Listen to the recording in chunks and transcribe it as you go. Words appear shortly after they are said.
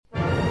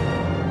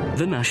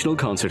The National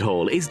Concert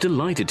Hall is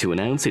delighted to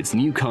announce its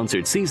new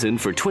concert season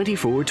for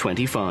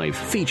 24-25,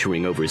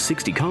 featuring over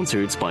 60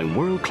 concerts by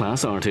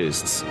world-class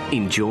artists.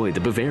 Enjoy the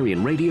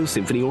Bavarian Radio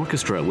Symphony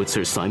Orchestra with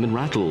Sir Simon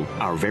Rattle,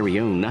 our very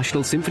own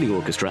National Symphony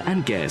Orchestra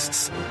and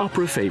guests,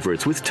 opera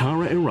favourites with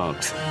Tara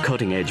Erocht,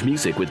 cutting-edge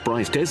music with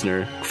Bryce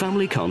Desner,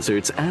 family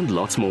concerts and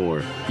lots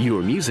more.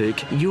 Your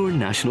music, your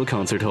National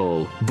Concert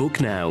Hall.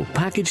 Book now.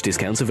 Package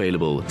discounts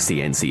available.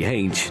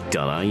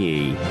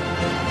 cnch.ie.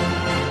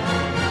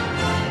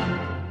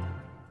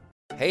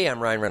 Hey, I'm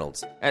Ryan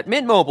Reynolds. At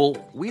Mint Mobile,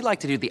 we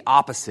like to do the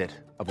opposite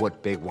of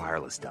what Big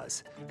Wireless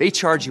does. They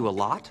charge you a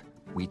lot,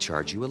 we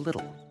charge you a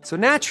little. So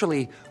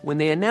naturally, when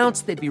they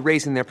announced they'd be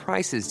raising their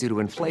prices due to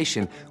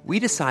inflation, we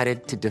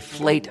decided to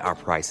deflate our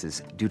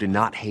prices due to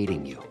not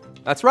hating you.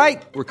 That's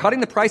right. We're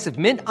cutting the price of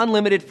Mint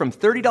Unlimited from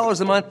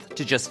 $30 a month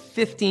to just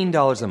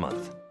 $15 a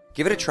month.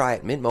 Give it a try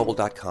at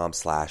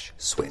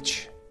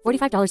mintmobile.com/switch.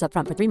 $45 up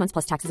front for 3 months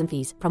plus taxes and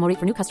fees. Promo rate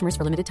for new customers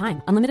for limited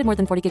time. Unlimited more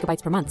than 40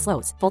 gigabytes per month.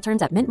 Slows full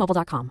terms at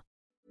mintmobile.com.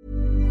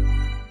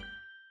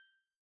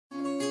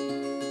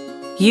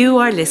 You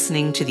are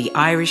listening to the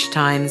Irish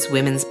Times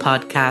Women's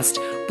Podcast,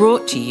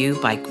 brought to you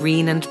by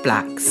Green and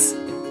Blacks.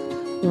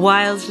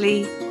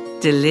 Wildly,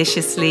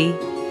 deliciously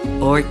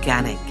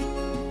organic.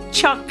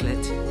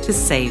 Chocolate to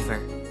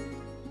savour.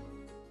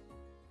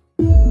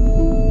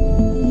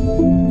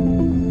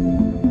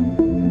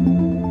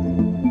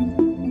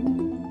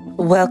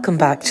 Welcome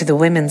back to the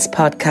Women's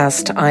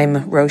Podcast.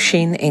 I'm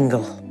Roisin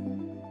Ingle.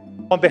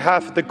 On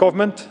behalf of the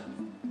government,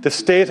 the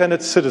state and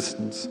its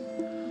citizens,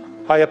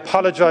 I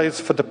apologise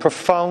for the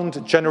profound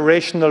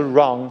generational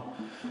wrong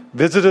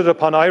visited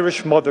upon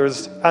Irish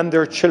mothers and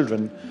their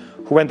children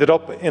who ended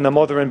up in a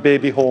mother and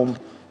baby home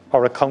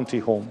or a county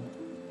home.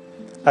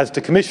 As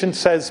the Commission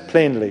says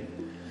plainly,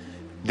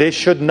 they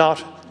should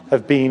not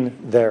have been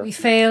there. We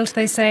failed,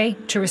 they say,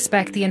 to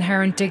respect the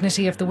inherent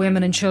dignity of the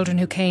women and children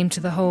who came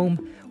to the home.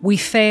 We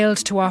failed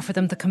to offer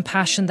them the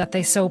compassion that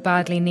they so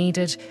badly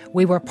needed.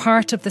 We were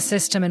part of the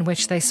system in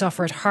which they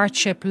suffered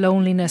hardship,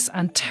 loneliness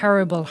and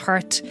terrible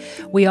hurt.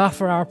 We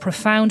offer our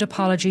profound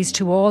apologies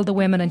to all the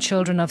women and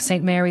children of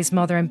St Mary's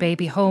Mother and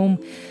Baby Home,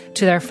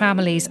 to their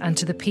families and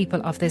to the people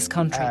of this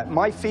country.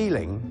 My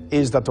feeling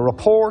is that the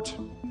report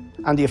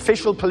and the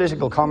official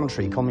political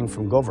commentary coming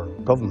from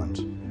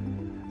government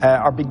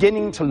are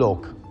beginning to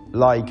look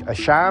like a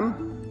sham,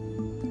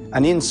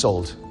 an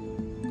insult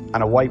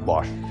and a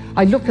whitewash.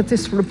 I look at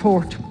this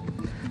report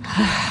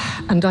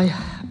and I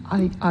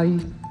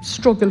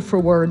struggle for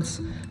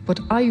words, but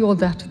I owe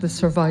that to the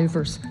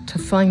survivors to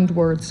find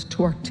words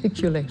to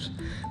articulate,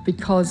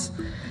 because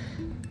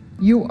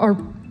you are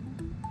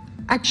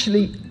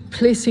actually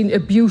placing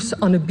abuse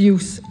on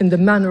abuse in the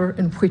manner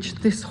in which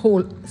this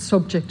whole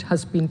subject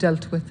has been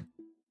dealt with.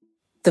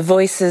 The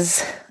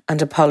voices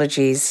and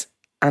apologies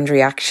and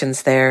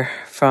reactions there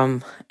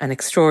from an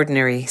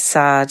extraordinary,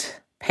 sad,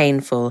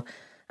 painful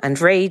and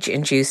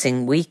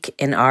rage-inducing week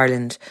in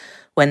Ireland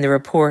when the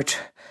report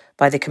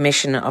by the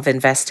Commission of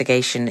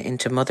Investigation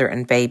into Mother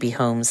and Baby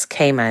Homes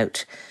came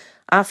out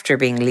after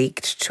being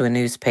leaked to a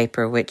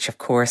newspaper, which of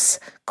course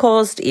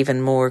caused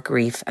even more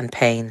grief and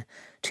pain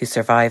to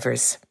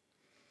survivors.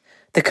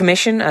 The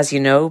Commission, as you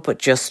know, but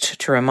just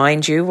to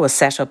remind you, was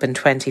set up in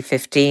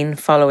 2015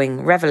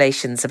 following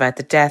revelations about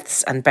the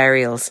deaths and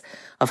burials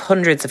of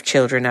hundreds of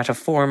children at a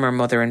former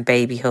mother and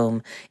baby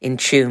home in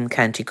Tuam,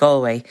 County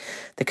Galway.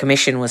 The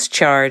Commission was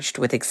charged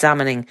with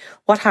examining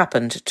what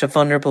happened to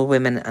vulnerable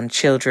women and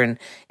children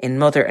in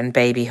mother and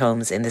baby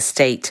homes in the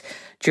state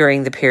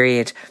during the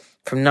period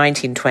from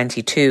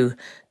 1922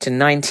 to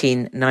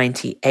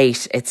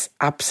 1998. It's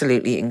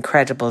absolutely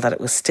incredible that it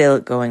was still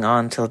going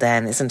on till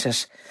then, isn't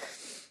it?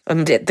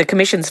 And the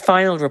Commission's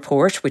final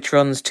report, which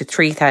runs to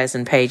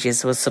 3,000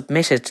 pages, was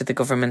submitted to the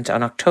government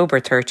on October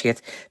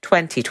 30th,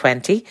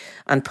 2020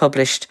 and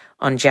published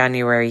on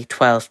January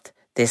 12th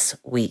this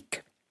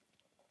week.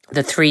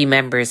 The three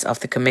members of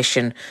the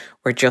Commission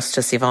were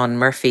Justice Yvonne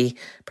Murphy,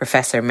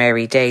 Professor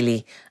Mary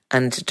Daly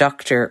and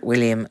Dr.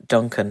 William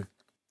Duncan.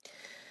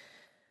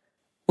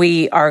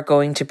 We are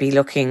going to be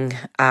looking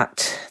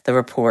at the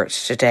report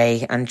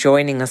today, and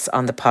joining us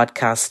on the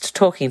podcast,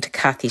 talking to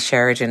Kathy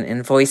Sheridan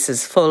in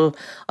voices full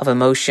of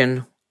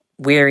emotion,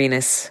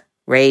 weariness,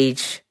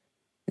 rage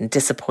and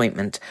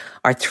disappointment,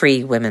 are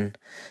three women.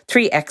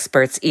 Three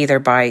experts, either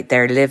by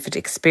their lived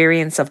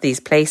experience of these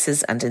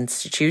places and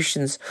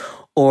institutions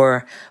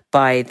or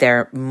by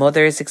their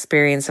mother's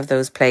experience of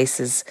those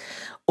places,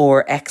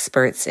 or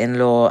experts in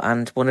law.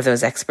 And one of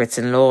those experts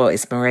in law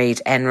is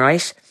Mairead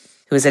Enright,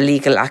 who is a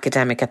legal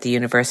academic at the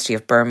University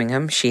of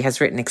Birmingham. She has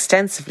written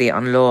extensively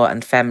on law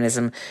and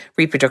feminism,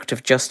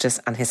 reproductive justice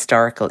and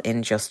historical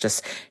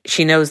injustice.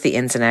 She knows the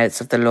ins and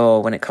outs of the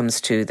law when it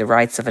comes to the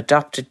rights of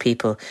adopted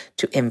people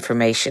to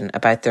information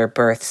about their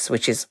births,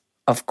 which is,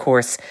 of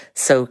course,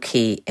 so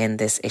key in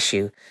this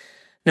issue.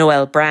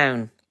 Noelle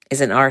Brown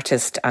is an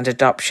artist and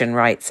adoption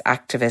rights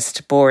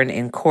activist. Born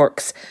in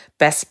Cork's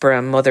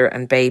Bessborough Mother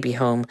and Baby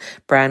Home,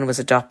 Brown was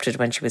adopted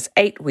when she was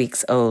 8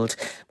 weeks old.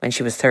 When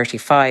she was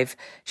 35,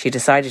 she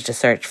decided to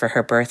search for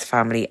her birth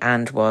family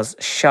and was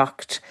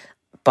shocked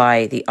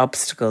by the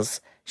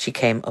obstacles she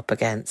came up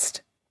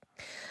against.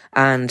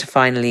 And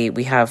finally,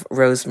 we have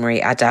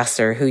Rosemary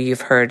Adasser, who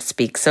you've heard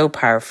speak so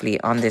powerfully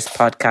on this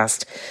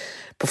podcast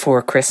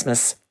before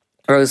Christmas.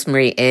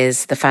 Rosemary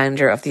is the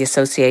founder of the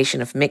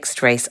Association of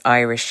Mixed Race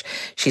Irish.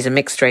 She's a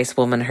mixed race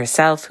woman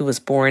herself who was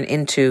born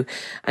into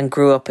and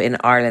grew up in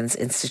Ireland's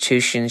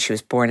institution. She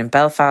was born in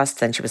Belfast,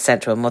 then she was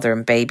sent to a mother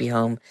and baby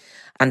home,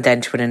 and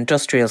then to an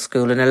industrial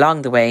school, and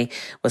along the way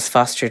was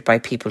fostered by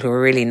people who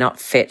were really not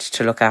fit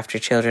to look after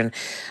children.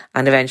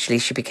 And eventually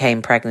she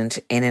became pregnant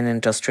in an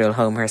industrial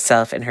home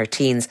herself in her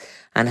teens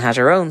and had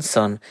her own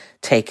son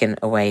taken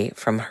away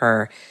from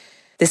her.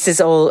 This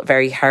is all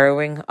very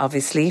harrowing,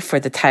 obviously, for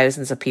the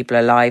thousands of people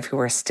alive who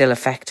are still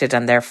affected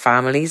and their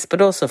families, but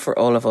also for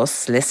all of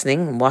us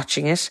listening and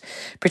watching it,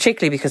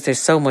 particularly because there's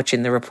so much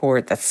in the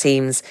report that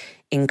seems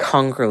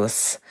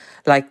incongruous,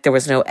 like there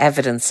was no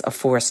evidence of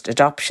forced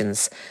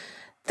adoptions.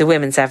 The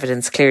women's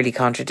evidence clearly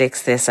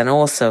contradicts this, and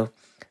also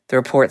the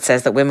report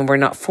says that women were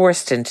not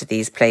forced into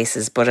these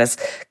places, but as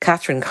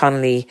Catherine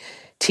Connolly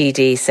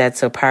TD said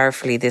so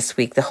powerfully this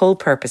week, the whole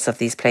purpose of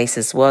these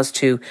places was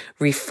to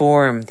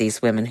reform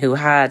these women who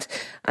had,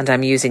 and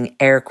I'm using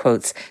air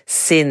quotes,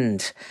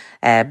 sinned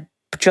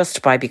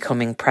just by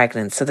becoming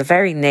pregnant. So the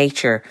very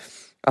nature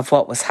of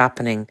what was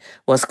happening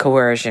was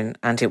coercion,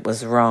 and it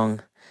was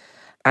wrong.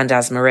 And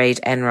as Mairead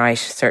Enright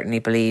certainly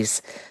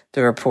believes,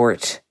 the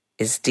report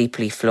is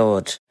deeply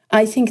flawed.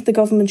 I think the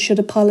government should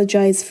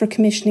apologise for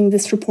commissioning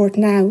this report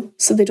now,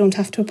 so they don't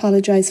have to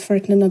apologise for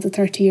it in another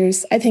 30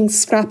 years. I think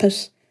scrap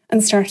it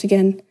and start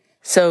again.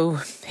 So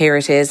here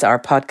it is, our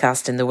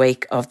podcast in the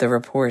wake of the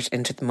report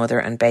into the mother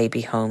and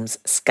baby homes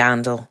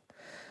scandal.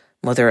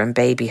 Mother and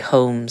baby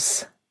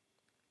homes.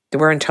 They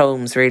weren't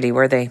homes really,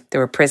 were they? They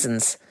were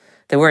prisons.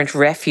 They weren't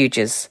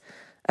refuges.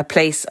 A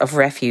place of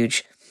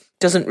refuge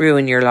doesn't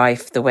ruin your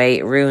life the way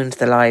it ruined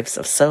the lives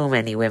of so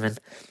many women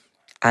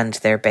and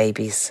their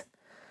babies.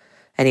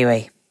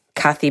 Anyway,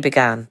 Kathy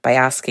began by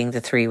asking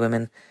the three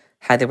women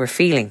how they were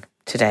feeling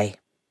today.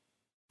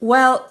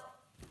 Well,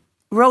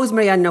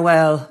 Rosemary and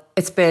Noelle,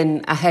 it's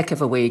been a heck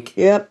of a week.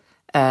 Yep.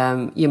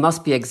 You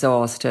must be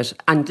exhausted.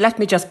 And let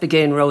me just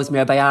begin,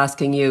 Rosemary, by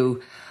asking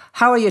you,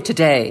 how are you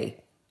today?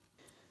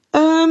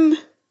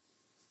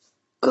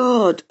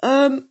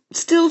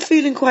 Still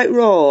feeling quite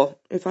raw,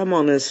 if I'm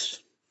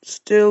honest.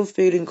 Still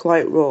feeling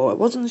quite raw. I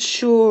wasn't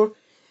sure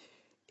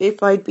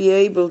if I'd be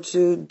able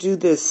to do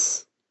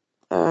this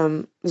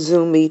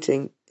Zoom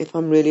meeting, if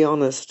I'm really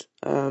honest.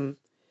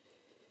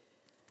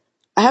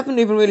 I haven't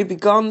even really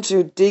begun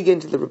to dig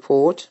into the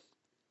report.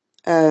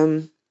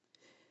 On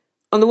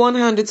the one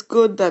hand, it's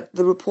good that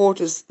the report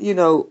is,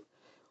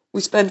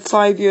 we spent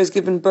 5 years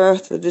giving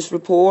birth to this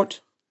report.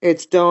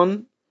 It's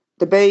done.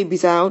 The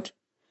baby's out.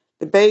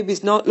 The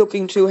baby's not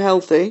looking too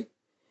healthy.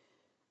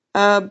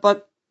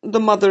 But the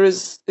mother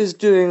is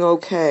doing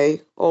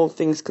okay, all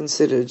things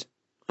considered.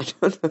 I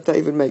don't know if that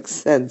even makes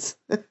sense.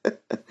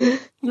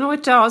 No,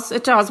 it does.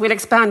 It does. We'll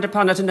expand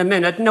upon it in a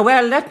minute.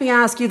 Noelle, let me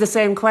ask you the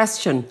same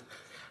question.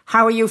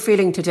 How are you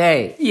feeling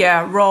today?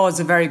 Yeah, raw is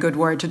a very good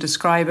word to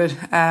describe it.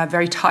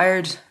 Very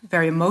tired,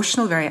 very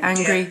emotional, very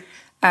angry.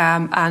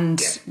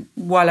 And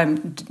while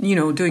I'm,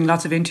 doing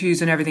lots of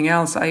interviews and everything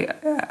else,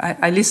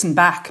 I listen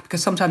back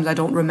because sometimes I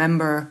don't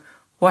remember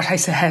what I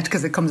said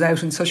because it comes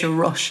out in such a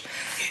rush.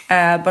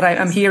 But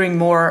I'm hearing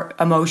more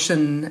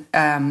emotion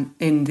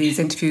in these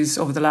interviews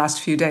over the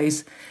last few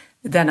days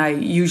than I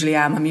usually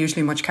am. I'm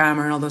usually much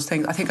calmer and all those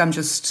things. I think I'm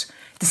just...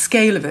 The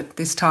scale of it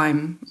this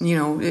time,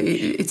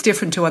 it's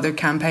different to other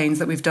campaigns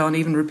that we've done,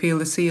 even Repeal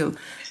the Seal.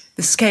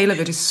 The scale of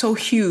it is so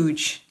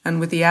huge, and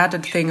with the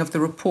added thing of the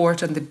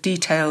report and the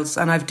details,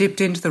 and I've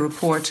dipped into the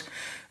report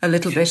a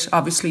little bit,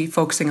 obviously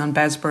focusing on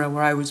Bessborough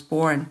where I was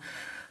born,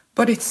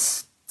 but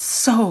it's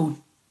so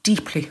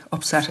deeply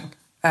upsetting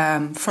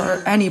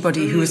for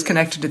anybody who is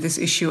connected to this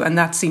issue, and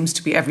that seems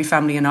to be every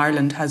family in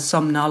Ireland has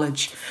some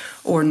knowledge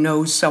or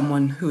knows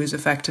someone who is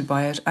affected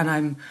by it, and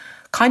I'm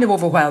kind of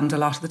overwhelmed a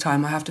lot of the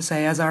time, I have to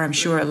say, as are, I'm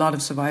sure, a lot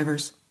of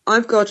survivors.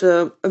 I've got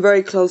a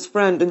very close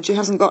friend and she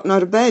hasn't gotten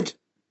out of bed.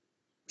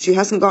 She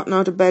hasn't gotten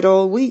out of bed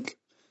all week.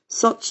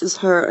 Such is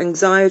her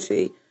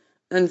anxiety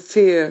and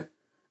fear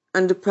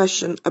and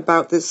depression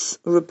about this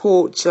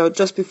report. So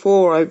just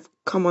before I've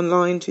come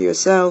online to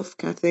yourself,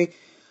 Kathy,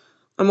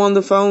 I'm on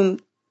the phone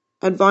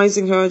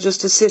advising her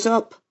just to sit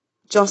up,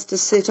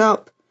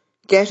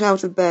 get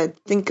out of bed,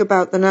 think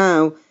about the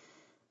now.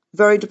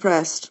 Very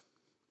depressed.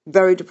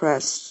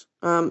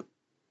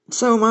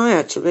 So am I,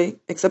 actually,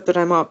 except that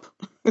I'm up.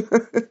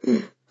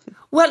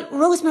 Well,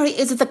 Rosemary,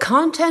 is it the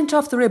content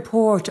of the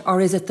report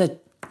or is it the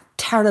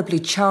terribly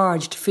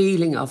charged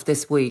feeling of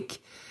this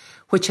week,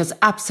 which has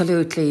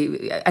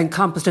absolutely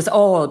encompassed us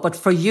all? But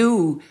for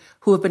you,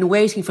 who have been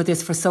waiting for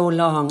this for so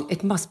long,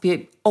 it must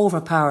be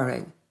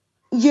overpowering.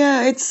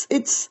 Yeah,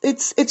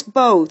 it's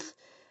both.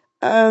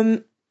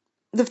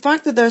 the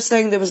fact that they're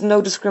saying there was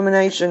no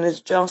discrimination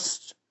is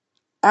just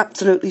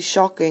absolutely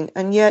shocking.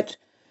 And yet,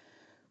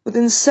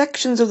 within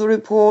sections of the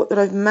report that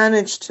I've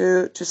managed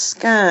to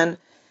scan,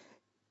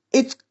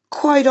 it's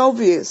quite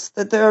obvious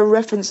that there are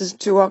references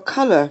to our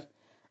colour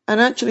and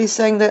actually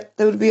saying that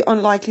they would be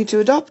unlikely to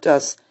adopt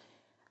us.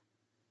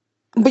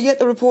 But yet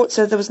the report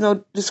says there was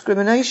no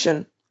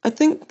discrimination. I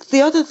think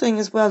the other thing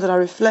as well that I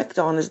reflect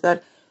on is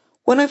that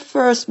when I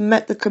first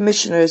met the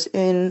commissioners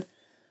in,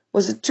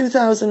 was it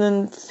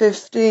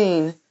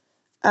 2015,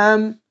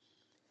 it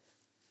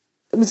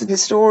was a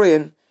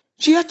historian,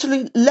 she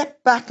actually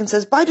leapt back and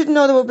says, but I didn't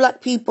know there were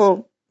black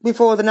people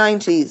before the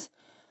 90s.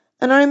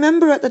 And I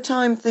remember at the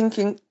time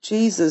thinking,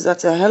 Jesus,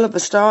 that's a hell of a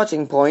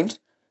starting point.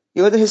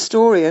 You're the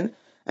historian,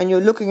 and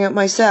you're looking at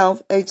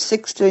myself, age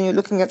 60, and you're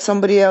looking at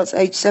somebody else,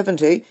 age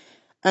 70,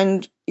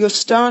 and your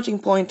starting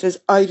point is,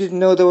 I didn't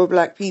know there were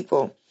black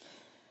people.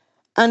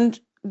 And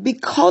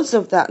because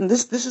of that, and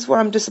this is where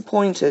I'm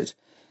disappointed,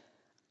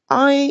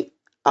 I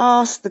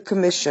asked the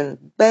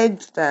Commission,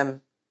 begged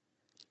them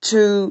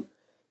to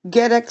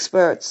get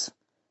experts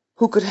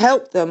who could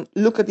help them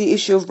look at the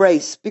issue of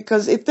race.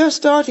 Because if their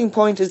starting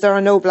point is there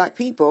are no black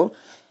people,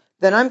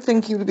 then I'm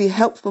thinking it would be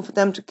helpful for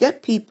them to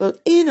get people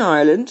in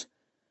Ireland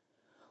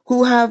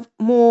who have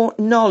more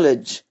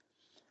knowledge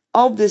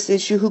of this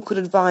issue, who could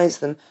advise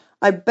them.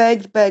 I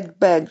begged,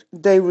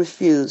 they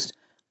refused.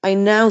 I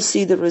now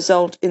see the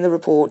result in the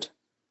report.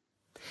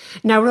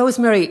 Now,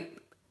 Rosemary,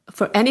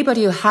 for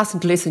anybody who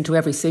hasn't listened to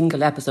every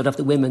single episode of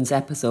the Women's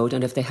episode,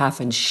 and if they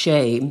haven't,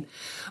 shame,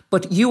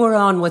 but you were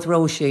on with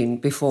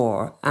Roisin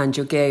before and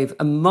you gave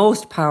a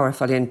most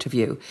powerful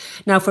interview.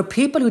 Now, for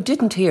people who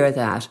didn't hear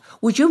that,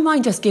 would you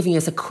mind just giving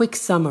us a quick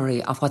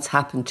summary of what's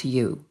happened to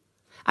you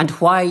and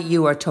why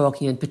you are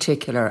talking in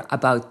particular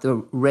about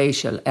the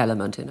racial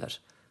element in it?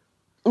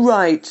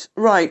 Right.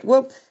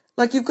 Well,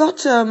 like you've got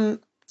 14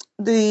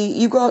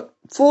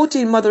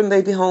 mother and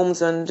baby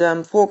homes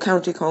and 4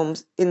 county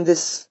homes in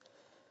this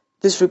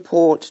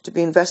report to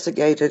be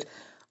investigated.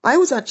 I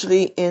was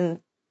actually in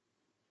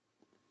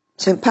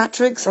St.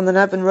 Patrick's on the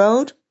Navan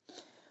Road.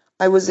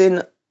 I was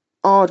in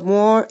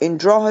Ardmore, in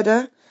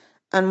Drogheda,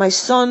 and my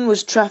son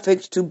was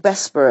trafficked to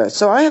Bessborough.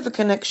 So I have a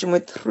connection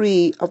with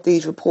 3 of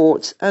these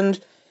reports. And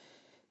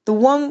the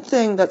one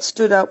thing that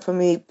stood out for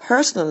me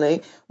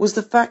personally was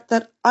the fact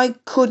that I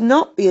could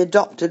not be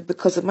adopted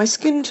because of my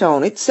skin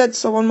tone. It said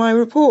so on my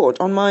report,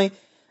 on my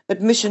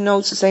admission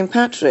notes to St.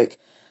 Patrick.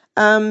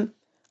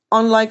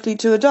 Unlikely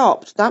to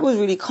adopt. That was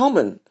really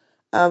common,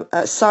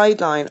 a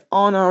sideline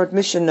on our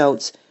admission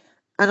notes.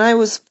 And I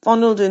was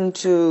funneled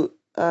into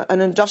an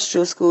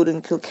industrial school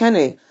in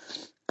Kilkenny.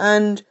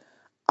 And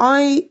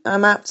I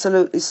am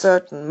absolutely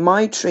certain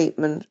my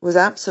treatment was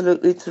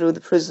absolutely through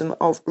the prism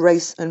of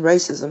race and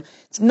racism.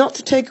 It's not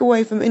to take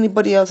away from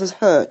anybody else's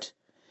hurt.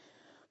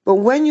 But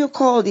when you're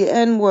called the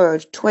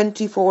N-word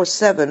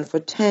 24/7 for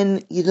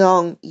 10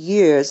 long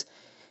years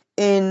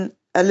in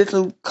a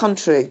little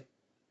country,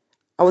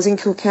 I was in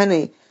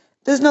Kilkenny,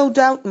 there's no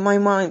doubt in my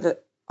mind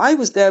that I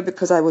was there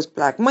because I was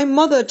black. My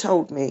mother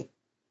told me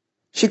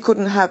she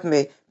couldn't have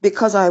me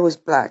because I was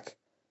black.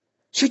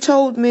 She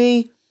told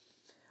me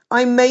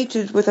I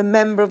mated with a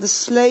member of the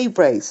slave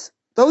race.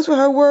 Those were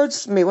her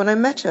words to me when I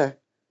met her.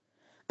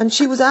 And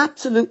she was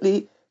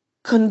absolutely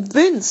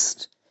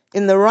convinced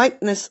in the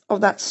rightness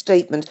of that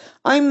statement.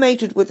 I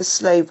mated with the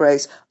slave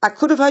race. I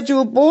could have had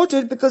you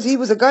aborted because he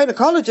was a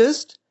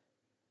gynecologist.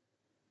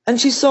 And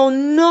she saw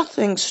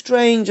nothing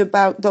strange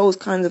about those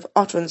kinds of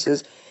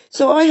utterances.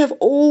 So I have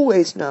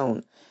always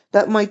known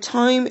that my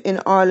time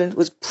in Ireland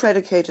was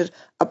predicated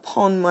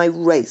upon my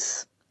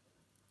race.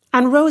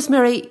 And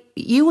Rosemary,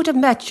 you would have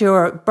met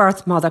your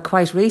birth mother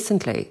quite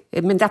recently. I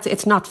mean,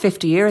 it's not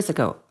 50 years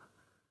ago.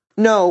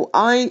 No,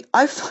 I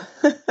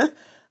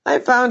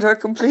found her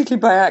completely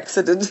by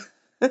accident.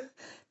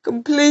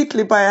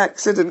 Completely by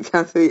accident,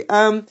 Kathy.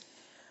 I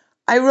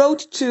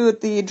wrote to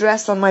the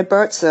address on my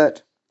birth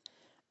cert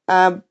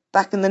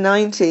back in the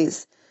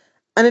 90s.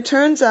 And it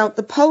turns out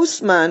the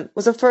postman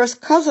was a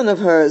first cousin of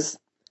hers.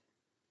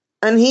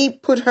 And he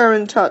put her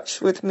in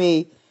touch with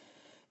me.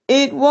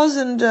 It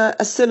wasn't a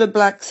Cilla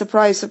Black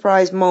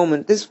surprise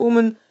moment. This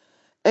woman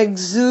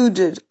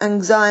exuded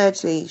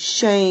anxiety,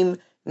 shame,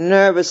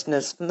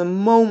 nervousness from the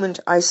moment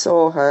I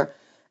saw her.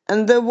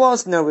 And there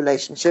was no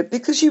relationship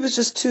because she was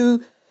just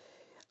too...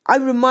 I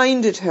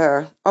reminded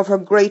her of her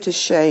greatest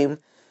shame.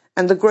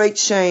 And the great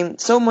shame,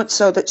 so much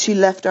so that she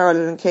left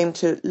Ireland and came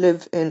to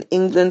live in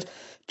England,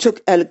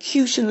 took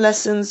elocution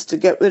lessons to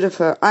get rid of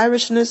her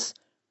Irishness.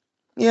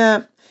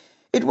 Yeah,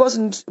 it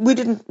wasn't, we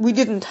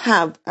didn't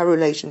have a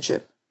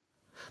relationship.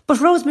 But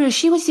Rosemary,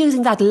 she was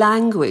using that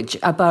language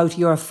about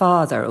your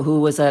father,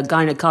 who was a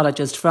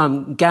gynecologist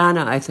from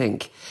Ghana, I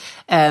think.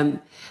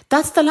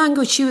 That's the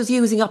language she was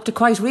using up to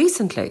quite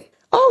recently.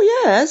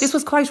 Oh, yes. This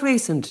was quite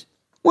recent.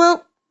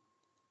 Well,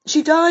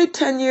 she died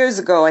 10 years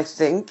ago, I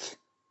think.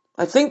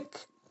 I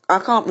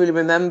can't really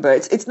remember.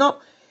 It's not,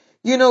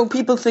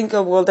 people think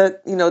of, well,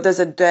 that, there's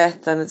a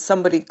death and it's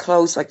somebody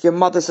close, like your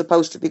mother's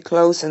supposed to be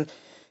close and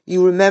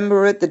You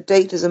remember it. The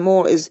date is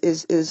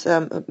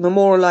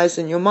memorialized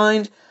in your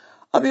mind.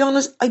 I'll be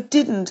honest, I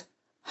didn't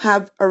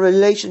have a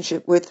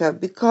relationship with her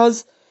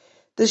because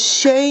the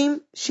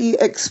shame she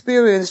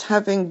experienced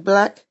having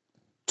black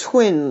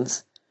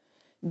twins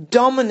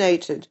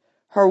dominated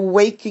her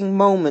waking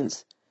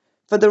moments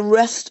for the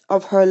rest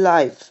of her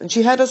life. And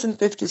she had us in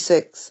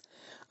 56.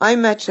 I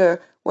met her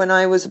when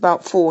I was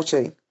about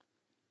 40.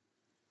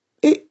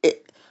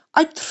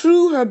 I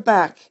threw her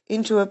back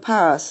into a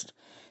past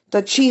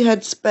that she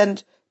had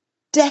spent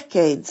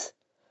decades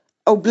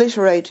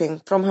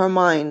obliterating from her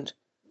mind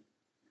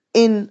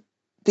in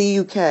the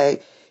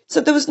UK. So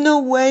there was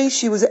no way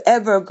she was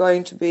ever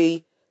going to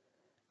be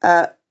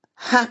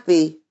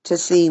happy to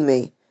see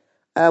me.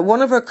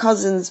 One of her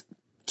cousins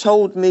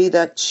told me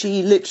that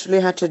she literally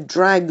had to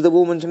drag the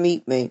woman to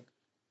meet me.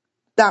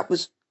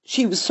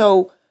 She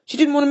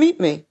didn't want to meet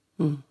me.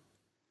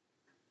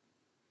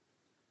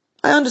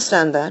 I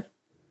understand that.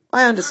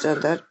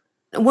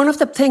 One of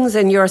the things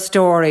in your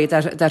story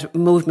that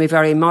moved me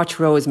very much,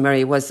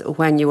 Rosemary, was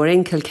when you were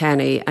in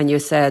Kilkenny and you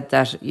said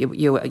that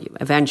you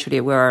eventually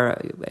there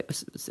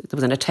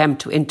was an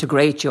attempt to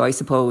integrate you, I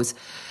suppose,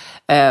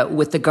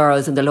 with the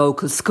girls in the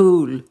local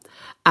school,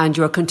 and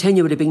you were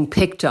continually being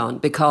picked on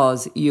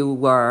because you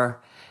were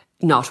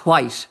not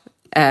white.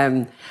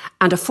 And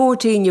a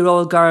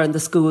 14-year-old girl in the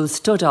school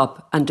stood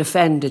up and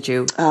defended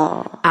you,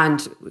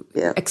 and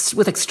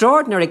with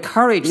extraordinary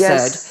courage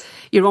said,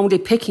 "You're only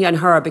picking on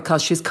her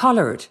because she's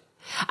coloured."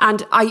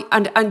 And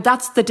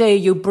that's the day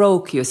you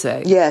broke, you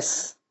say.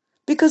 Yes,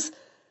 because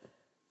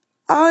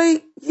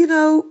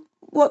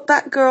what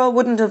that girl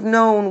wouldn't have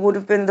known would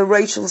have been the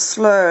racial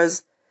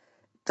slurs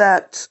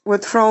that were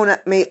thrown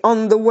at me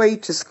on the way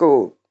to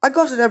school. I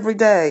got it every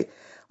day.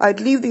 I'd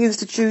leave the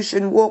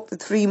institution, walk the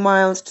 3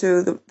 miles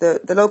to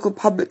the local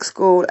public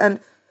school, and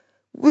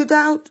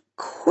without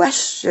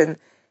question,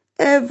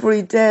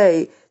 every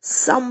day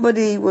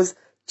somebody was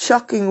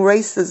chucking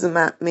racism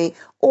at me,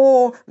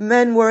 or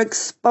men were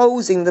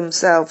exposing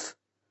themselves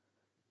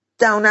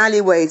down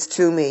alleyways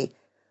to me.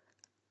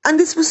 And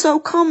this was so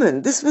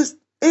common.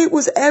 It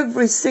was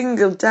every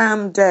single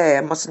damn day.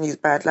 I mustn't use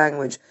bad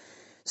language.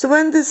 So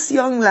when this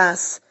young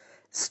lass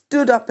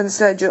stood up and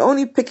said, "You're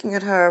only picking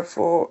at her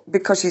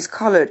because she's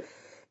coloured,"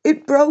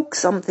 it broke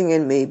something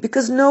in me,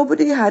 because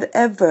nobody had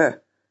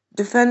ever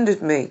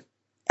defended me,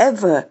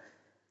 ever.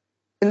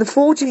 In the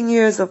 14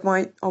 years of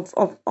my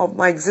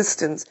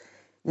existence,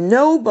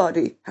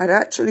 nobody had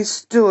actually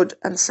stood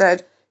and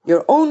said,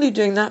 "You're only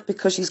doing that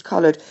because she's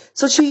coloured."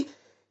 So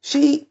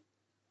she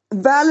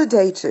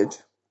validated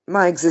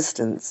my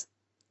existence.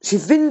 She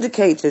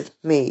vindicated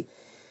me.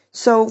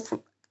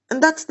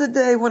 And that's the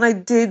day when I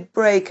did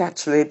break,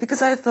 actually,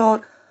 because I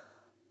thought,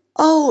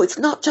 oh, it's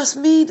not just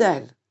me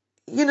then.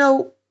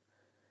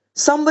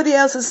 Somebody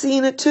else has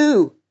seen it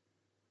too.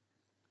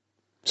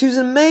 She was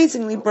an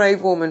amazingly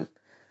brave woman.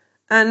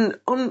 And,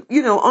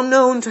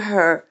 unknown to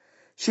her,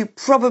 she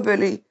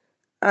probably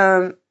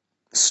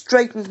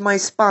straightened my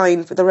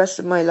spine for the rest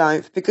of my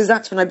life, because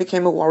that's when I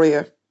became a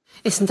warrior.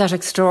 Isn't that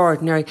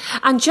extraordinary?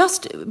 And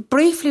just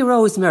briefly,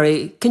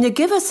 Rosemary, can you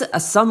give us a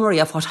summary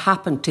of what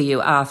happened to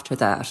you after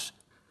that?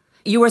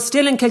 You were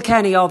still in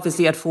Kilkenny,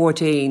 obviously, at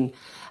 14.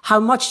 How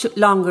much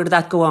longer did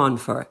that go on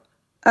for?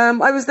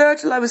 I was there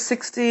till I was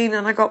 16,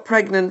 and I got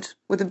pregnant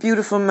with a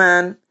beautiful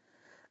man.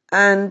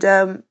 And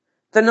the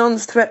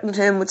nuns threatened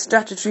him with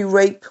statutory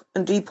rape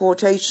and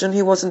deportation.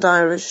 He wasn't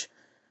Irish.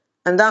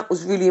 And that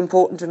was really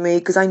important to me,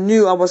 because I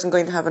knew I wasn't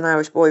going to have an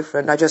Irish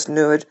boyfriend. I just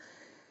knew it.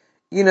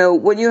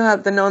 When you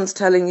have the nuns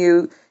telling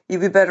you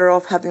you'd be better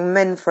off having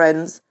men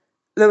friends,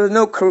 there was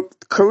no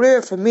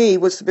career for me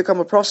was to become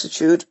a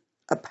prostitute,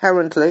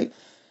 apparently.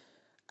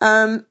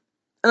 And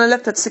I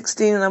left at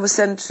 16, and I was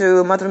sent to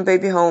a mother and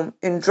baby home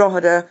in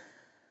Drogheda.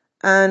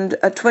 And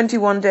at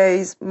 21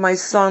 days, my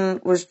son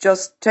was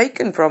just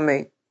taken from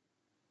me.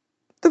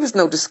 There was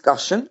no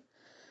discussion.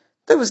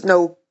 There was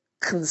no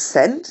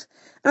consent.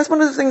 And that's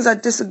one of the things I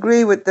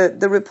disagree with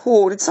the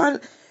report.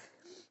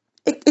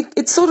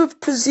 It sort of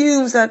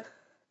presumes that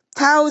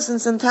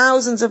thousands and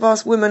thousands of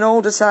us women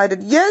all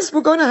decided, yes,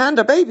 we're going to hand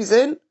our babies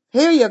in.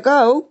 Here you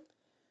go.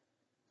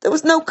 There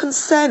was no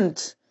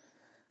consent.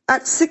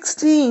 At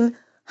 16,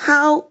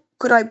 how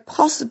could I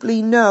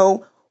possibly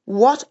know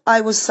what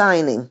I was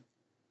signing?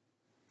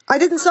 I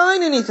didn't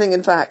sign anything,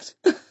 in fact.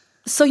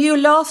 So you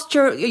lost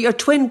your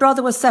twin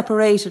brother was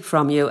separated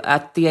from you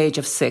at the age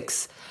of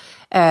 6.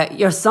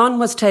 Your son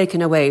was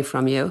taken away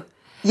from you.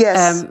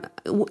 Yes.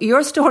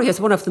 Your story is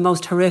one of the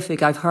most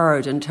horrific I've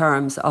heard in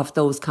terms of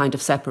those kind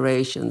of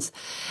separations.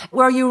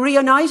 Were you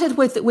reunited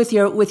with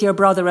your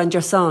brother and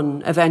your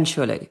son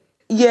eventually?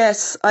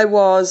 Yes, I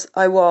was.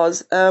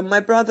 My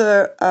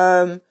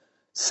brother,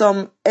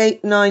 some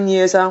 8-9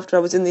 years after I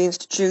was in the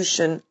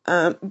institution.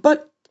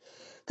 But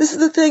this is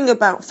the thing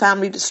about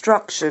family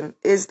destruction,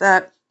 is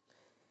that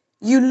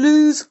you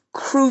lose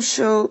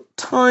crucial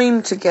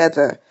time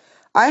together.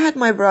 I had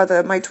my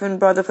twin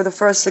brother, for the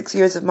first 6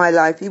 years of my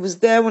life. He was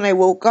there when I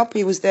woke up.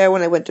 He was there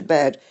when I went to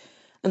bed.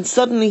 And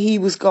suddenly he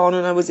was gone,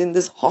 and I was in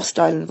this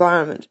hostile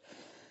environment.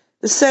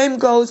 The same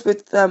goes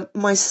with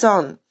my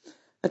son.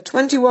 At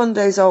 21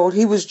 days old,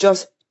 he was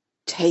just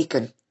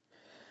taken.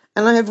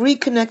 And I have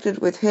reconnected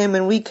with him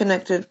and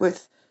reconnected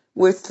with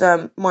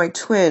my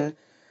twin.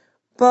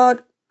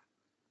 But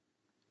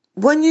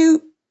when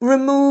you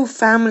remove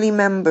family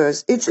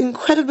members, it's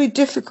incredibly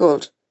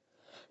difficult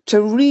to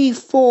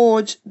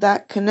reforge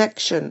that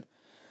connection.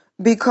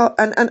 Because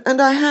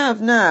and I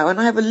have now,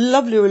 and I have a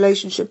lovely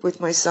relationship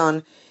with my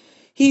son.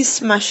 He's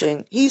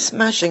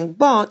smashing,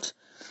 but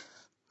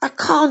I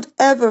can't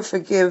ever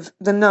forgive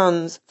the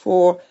nuns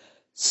for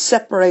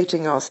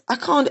separating us. I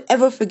can't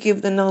ever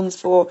forgive the nuns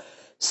for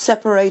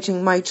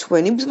separating my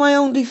twin. He was my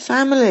only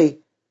family.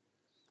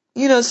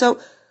 So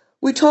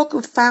we talk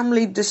of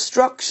family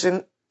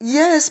destruction.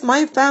 Yes,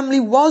 my family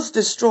was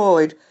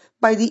destroyed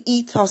by the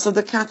ethos of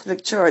the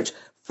Catholic Church.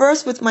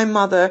 First with my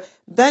mother,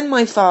 then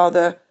my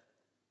father,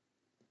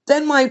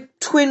 then my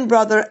twin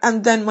brother,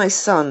 and then my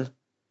son.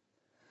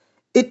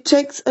 It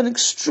takes an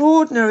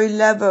extraordinary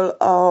level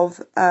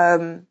of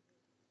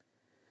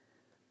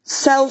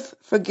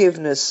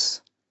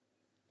self-forgiveness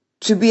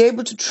to be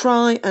able to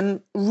try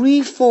and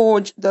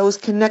reforge those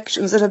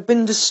connections that have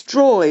been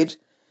destroyed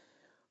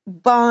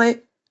by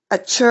a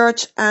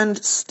church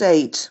and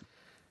state.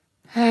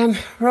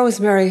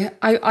 Rosemary,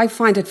 I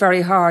find it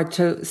very hard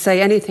to say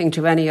anything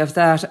to any of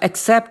that,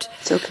 except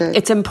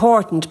it's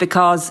important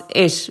because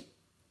it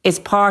is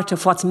part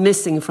of what's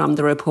missing from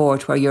the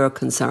report where you're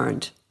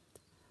concerned.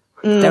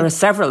 There are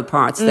several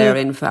parts there,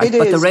 in fact,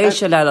 but the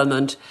racial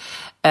element,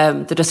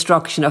 the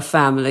destruction of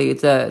family,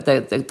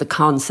 the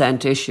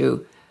consent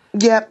issue.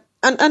 Yeah,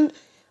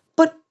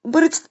 but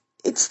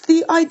it's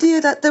the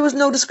idea that there was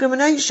no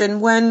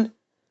discrimination when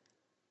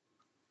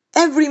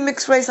every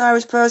mixed race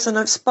Irish person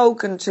I've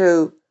spoken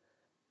to,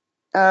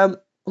 who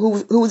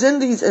was in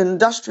these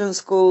industrial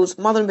schools,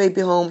 mother and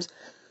baby homes,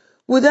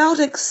 without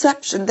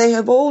exception, they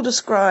have all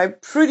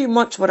described pretty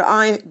much what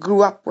I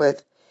grew up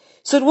with.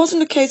 So it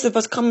wasn't a case of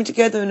us coming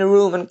together in a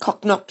room and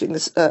concocting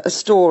a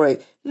story.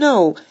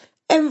 No,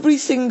 every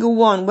single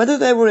one, whether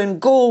they were in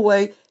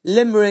Galway,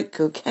 Limerick,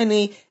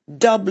 Kilkenny,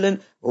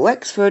 Dublin,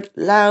 Wexford,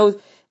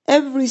 Louth,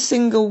 every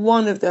single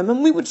one of them.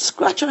 And we would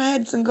scratch our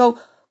heads and go,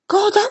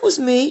 God, that was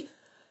me.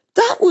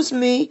 That was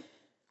me.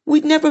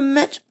 We'd never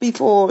met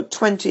before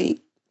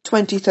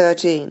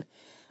 2013.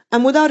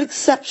 And without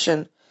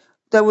exception,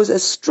 there was a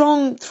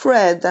strong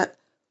thread that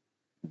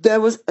there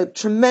was a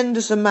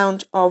tremendous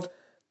amount of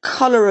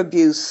colour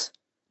abuse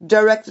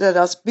directed at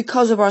us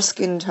because of our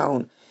skin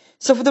tone.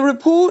 So for the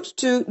report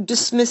to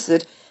dismiss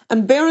it,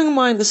 and bearing in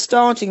mind the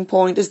starting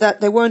point is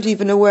that they weren't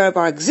even aware of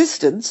our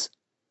existence,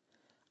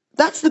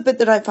 that's the bit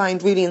that I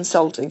find really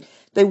insulting.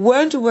 They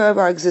weren't aware of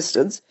our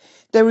existence.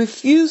 They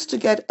refused to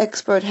get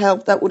expert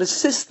help that would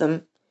assist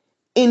them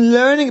in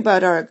learning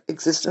about our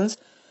existence.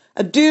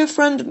 A dear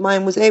friend of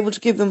mine was able to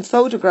give them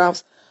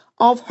photographs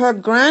of her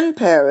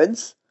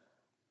grandparents,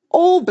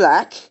 all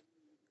black,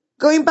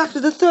 going back to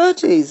the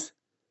 30s.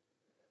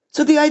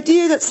 So the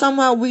idea that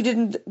somehow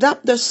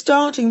the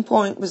starting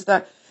point was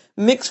that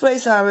mixed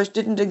race Irish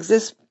didn't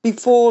exist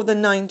before the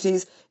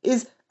 90s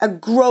is a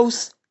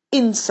gross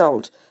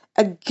insult.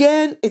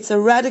 Again, it's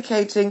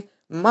eradicating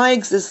my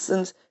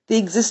existence, the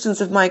existence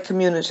of my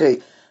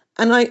community.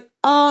 And I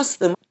ask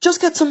them,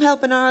 just get some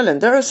help in Ireland.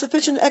 There are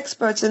sufficient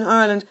experts in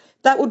Ireland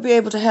that would be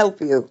able to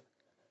help you.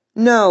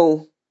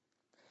 No.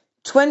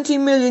 20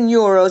 million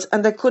euros,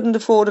 and they couldn't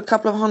afford a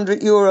couple of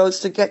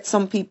 €100 to get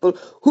some people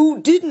who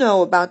did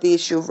know about the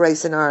issue of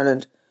race in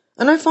Ireland.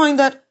 And I find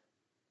that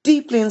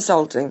deeply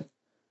insulting.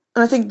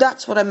 And I think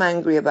that's what I'm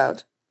angry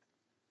about.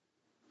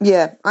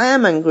 Yeah, I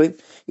am angry.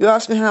 You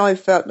asked me how I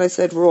felt, and I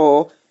said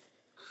raw.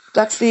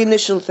 That's the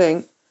initial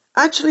thing.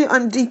 Actually,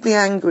 I'm deeply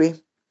angry,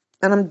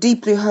 and I'm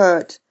deeply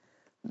hurt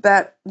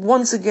that,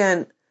 once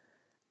again,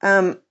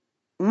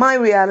 my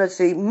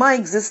reality, my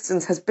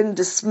existence has been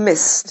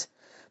dismissed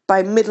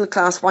by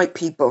middle-class white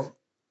people.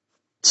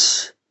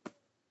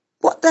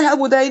 What the hell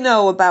would they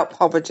know about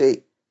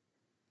poverty?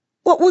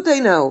 What would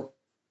they know?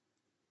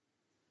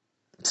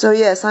 So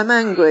yes, I'm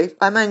angry.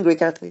 I'm angry,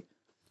 Kathy.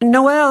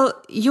 Noelle,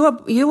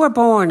 you were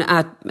born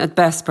at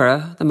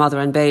Bessborough, the mother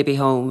and baby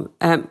home.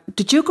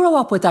 Did you grow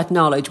up with that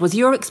knowledge? Was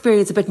your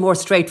experience a bit more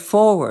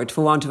straightforward,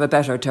 for want of a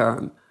better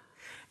term?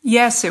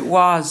 Yes, it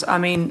was. I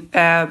mean,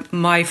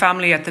 my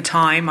family at the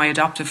time, my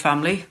adoptive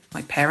family,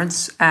 my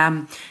parents,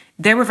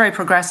 they were very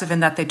progressive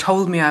in that they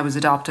told me I was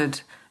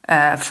adopted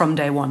from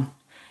day one.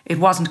 It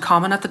wasn't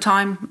common at the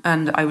time,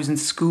 and I was in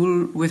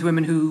school with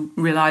women who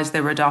realised they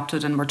were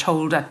adopted and were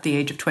told at the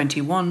age of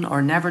 21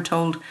 or never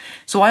told.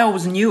 So I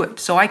always knew it.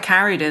 So I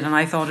carried it and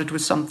I thought it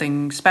was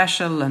something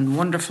special and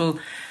wonderful.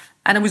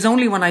 And it was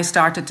only when I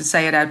started to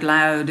say it out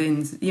loud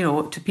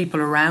to people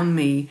around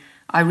me,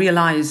 I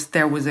realised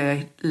there was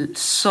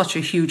such a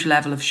huge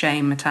level of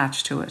shame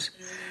attached to it.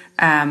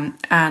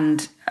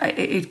 And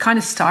it kind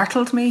of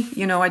startled me.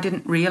 I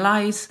didn't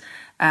realise.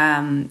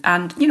 And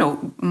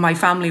my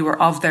family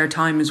were of their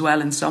time as well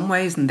in some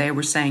ways, and they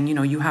were saying,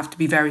 you have to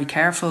be very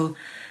careful.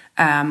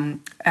 And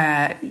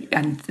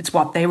it's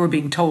what they were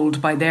being told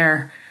by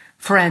their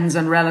friends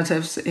and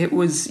relatives. It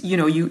was,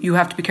 you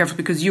have to be careful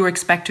because you're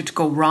expected to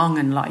go wrong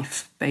in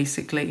life,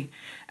 basically.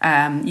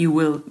 You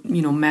will,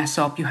 mess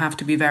up. You have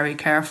to be very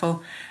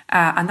careful.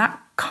 And that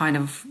kind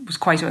of was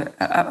quite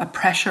a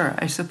pressure,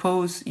 I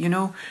suppose,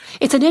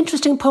 It's an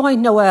interesting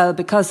point, Noelle,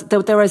 because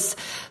there is,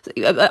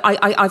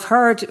 I've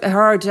heard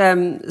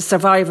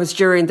survivors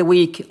during the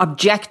week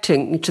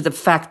objecting to the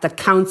fact that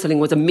counselling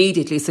was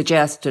immediately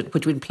suggested,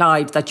 which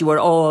implied that you were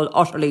all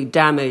utterly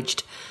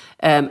damaged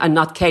and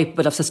not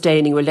capable of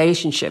sustaining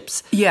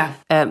relationships. Yeah.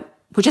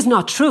 Which is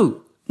not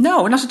true.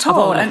 No, not at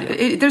all.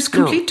 And there's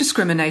complete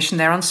discrimination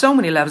there on so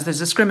many levels. There's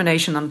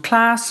discrimination on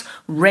class,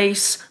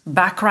 race,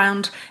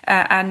 background,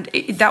 and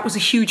that was a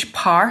huge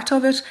part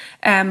of it.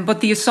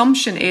 But the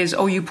assumption is,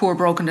 oh, you poor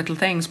broken little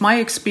things. My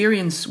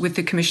experience with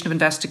the Commission of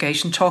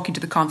Investigation, talking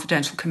to the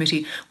Confidential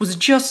Committee, was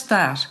just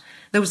that.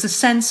 There was a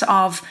sense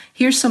of,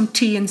 here's some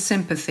tea and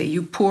sympathy,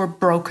 you poor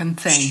broken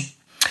thing.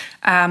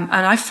 And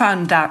I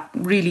found that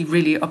really,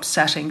 really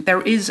upsetting.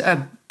 There is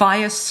a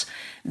bias.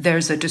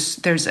 There's a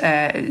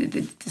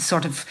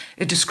sort of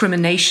a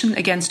discrimination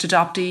against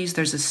adoptees.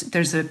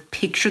 There's a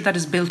picture that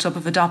is built up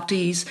of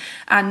adoptees,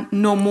 and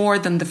no more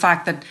than the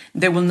fact that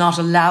they will not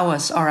allow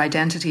us our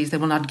identities. They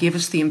will not give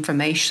us the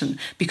information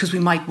because we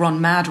might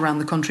run mad around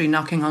the country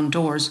knocking on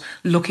doors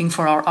looking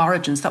for our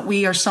origins, that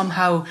we are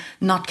somehow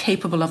not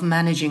capable of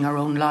managing our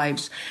own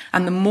lives.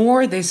 And the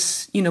more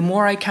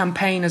more I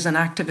campaign as an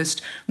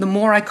activist, the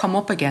more I come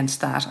up against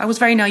that. I was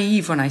very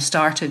naive when I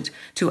started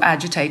to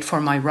agitate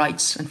for my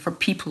rights and for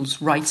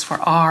people's rights, for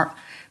our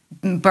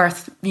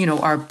birth,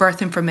 our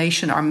birth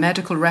information, our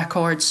medical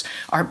records,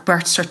 our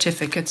birth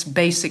certificates,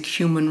 basic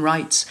human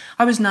rights.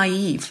 I was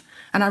naive,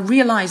 and I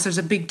realised there's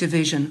a big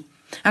division.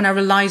 And I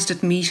realised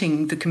at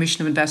meeting the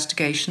Commission of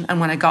Investigation, and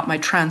when I got my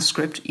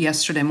transcript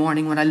yesterday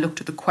morning, when I looked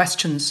at the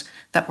questions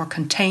that were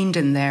contained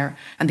in there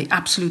and the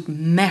absolute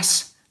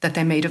mess that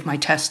they made of my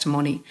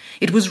testimony,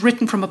 it was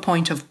written from a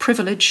point of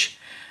privilege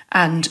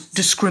and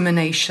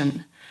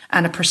discrimination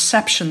and a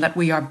perception that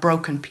we are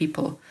broken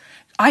people.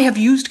 I have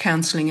used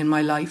counselling in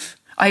my life.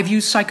 I have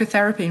used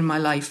psychotherapy in my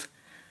life,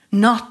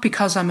 not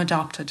because I'm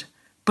adopted,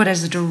 but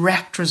as a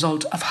direct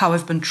result of how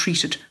I've been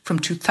treated from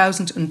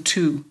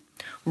 2002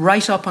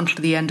 right up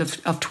until the end of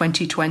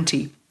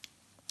 2020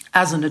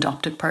 as an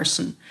adopted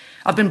person.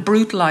 I've been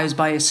brutalised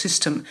by a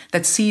system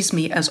that sees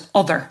me as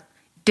other,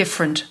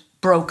 different,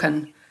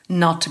 broken,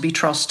 not to be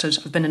trusted.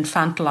 I've been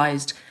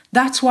infantilised.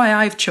 That's why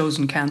I've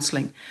chosen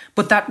counselling.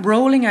 But that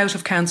rolling out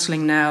of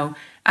counselling now,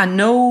 and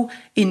no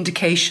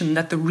indication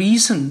that the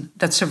reason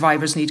that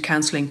survivors need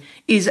counselling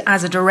is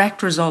as a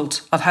direct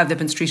result of how they've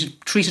been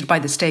treated by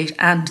the state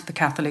and the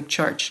Catholic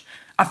Church.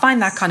 I find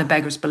that kind of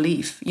beggars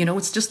belief.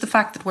 It's just the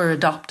fact that we're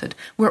adopted.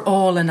 We're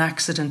all an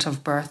accident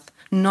of birth.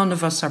 None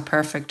of us are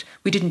perfect.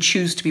 We didn't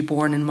choose to be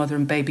born in mother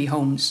and baby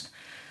homes.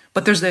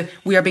 But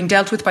we are being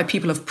dealt with by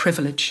people of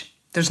privilege.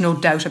 There's no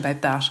doubt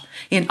about that.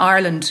 In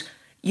Ireland,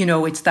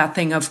 it's that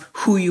thing of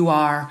who you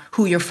are,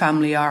 who your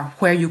family are,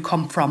 where you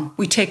come from.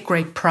 We take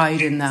great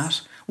pride in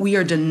that. We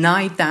are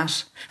denied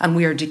that, and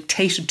we are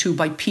dictated to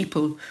by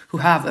people who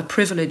have a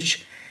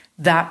privilege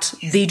that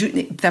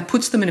that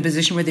puts them in a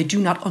position where they do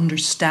not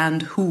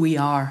understand who we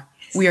are.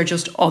 We are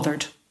just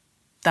othered.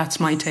 That's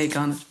my take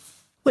on it.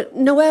 Well,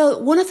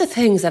 Noelle, one of the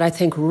things that I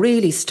think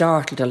really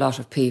startled a lot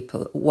of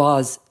people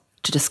was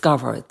to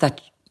discover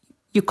that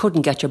you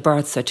couldn't get your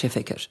birth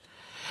certificate.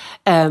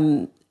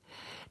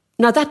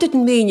 Now, that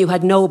didn't mean you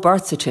had no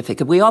birth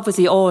certificate. We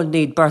obviously all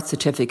need birth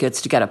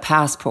certificates to get a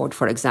passport,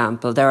 for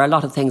example. There are a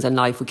lot of things in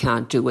life we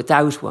can't do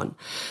without one.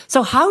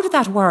 So how did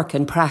that work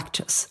in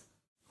practice?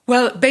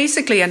 Well,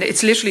 basically, and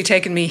it's literally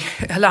taken me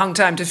a long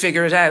time to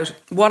figure it out,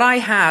 what I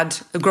had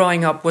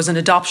growing up was an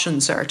adoption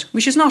cert,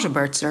 which is not a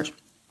birth cert,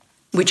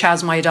 which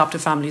has my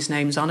adoptive family's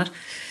names on it.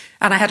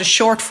 And I had a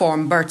short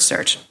form birth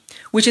cert,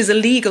 which is a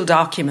legal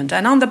document.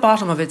 And on the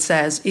bottom of it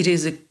says it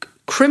is a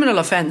criminal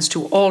offence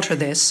to alter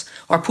this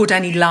or put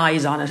any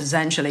lies on it,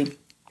 essentially.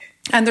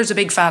 And there's a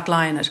big fat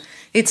lie in it.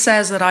 It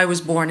says that I was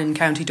born in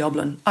County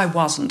Dublin. I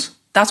wasn't.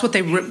 That's what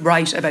they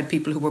write about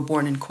people who were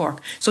born in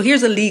Cork. So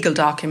here's a legal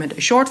document,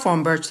 a short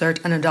form birth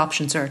cert, an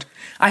adoption cert.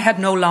 I had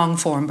no long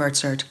form birth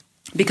cert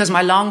because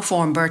my long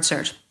form birth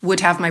cert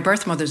would have my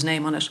birth mother's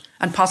name on it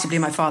and possibly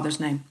my father's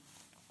name.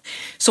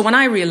 So when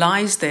I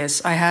realised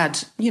this, I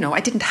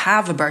didn't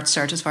have a birth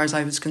cert as far as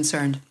I was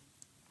concerned.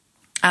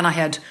 And I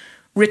had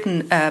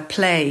written a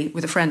play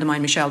with a friend of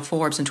mine, Michelle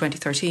Forbes, in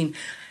 2013.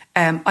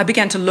 I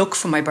began to look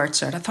for my birth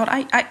cert. I thought,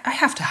 I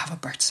have to have a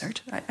birth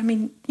cert.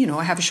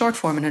 I have a short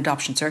form and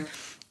adoption cert.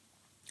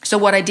 So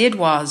what I did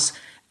was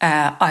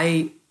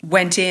I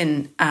went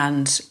in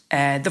and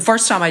the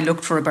first time I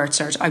looked for a birth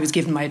cert, I was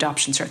given my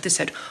adoption cert. They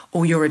said,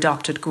 oh, you're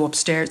adopted, go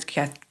upstairs,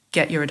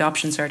 get your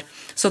adoption cert.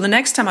 So the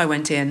next time I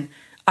went in,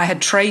 I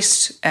had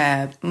traced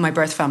my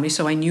birth family,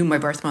 so I knew my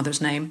birth mother's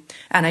name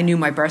and I knew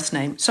my birth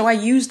name. So I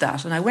used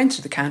that and I went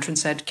to the counter and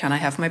said, can I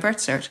have my birth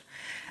cert?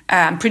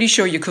 I'm pretty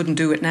sure you couldn't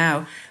do it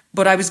now,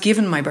 but I was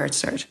given my birth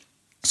cert.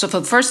 So for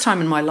the first time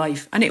in my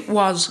life, and it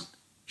was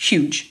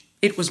huge,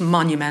 it was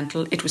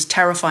monumental, it was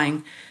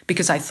terrifying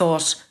because I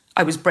thought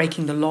I was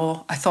breaking the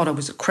law. I thought I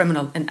was a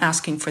criminal in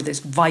asking for this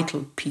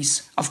vital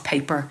piece of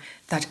paper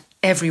that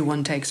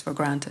everyone takes for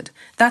granted.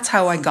 That's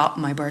how I got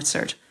my birth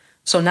cert.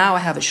 So now I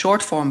have a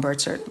short form birth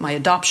cert, my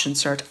adoption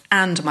cert,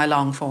 and my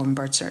long form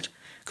birth cert.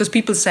 Because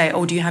people say,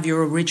 oh, do you have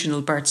your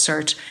original birth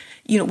cert?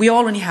 You know, we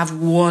all only have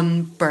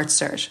one birth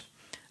cert.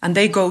 And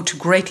they go to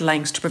great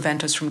lengths to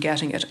prevent us from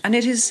getting it. And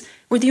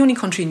we're the only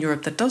country in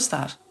Europe that does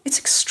that. It's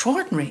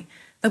extraordinary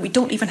that we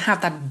don't even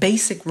have that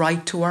basic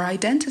right to our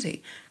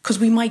identity, because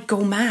we might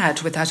go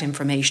mad with that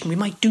information. We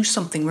might do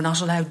something we're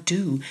not allowed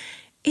to do.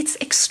 It's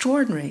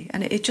extraordinary.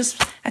 And it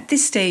just, at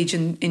this stage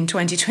in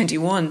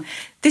 2021,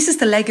 this is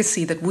the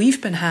legacy that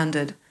we've been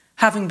handed,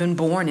 having been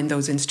born in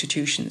those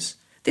institutions.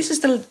 This is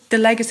the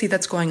legacy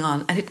that's going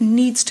on, and it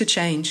needs to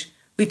change.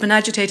 We've been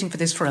agitating for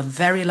this for a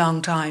very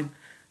long time.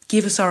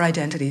 Give us our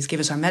identities,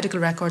 give us our medical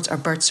records, our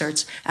birth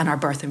certs and our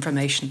birth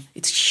information.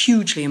 It's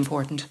hugely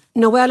important.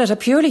 Noelle, at a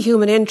purely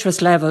human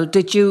interest level,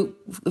 did you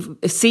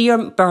see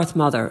your birth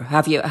mother?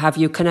 Have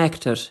you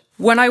connected?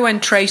 When I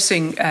went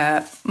tracing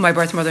my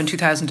birth mother in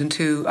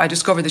 2002, I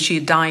discovered that she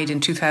had died in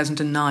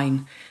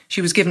 2009.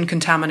 She was given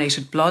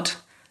contaminated blood.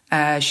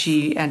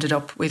 She ended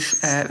up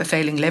with a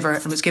failing liver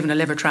and was given a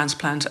liver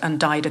transplant and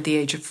died at the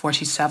age of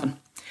 47.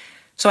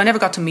 So I never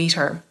got to meet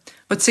her.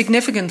 But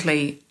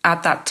significantly,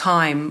 at that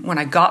time, when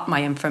I got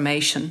my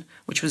information,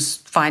 which was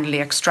finally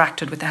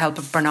extracted with the help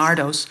of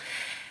Barnardo's,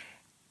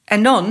 a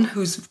nun,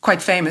 who's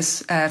quite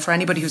famous for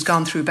anybody who's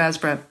gone through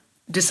Besbra,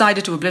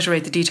 decided to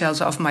obliterate the details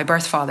of my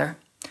birth father.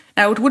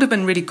 Now, it would have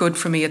been really good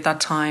for me at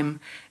that time,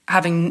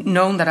 having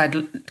known that I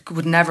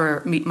would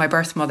never meet my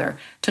birth mother,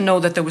 to know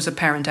that there was a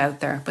parent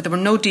out there. But there were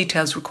no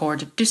details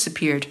recorded,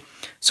 disappeared.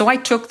 So I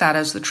took that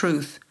as the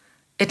truth.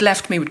 It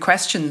left me with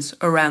questions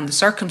around the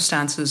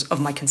circumstances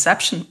of my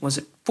conception. Was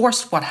it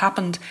forced? What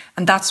happened?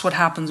 And that's what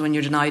happens when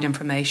you're denied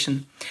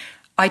information.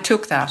 I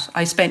took that.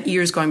 I spent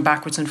years going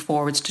backwards and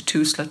forwards to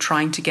TUSLA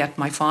trying to get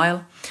my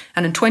file.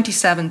 And in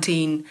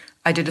 2017,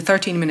 I did a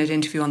 13-minute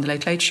interview on The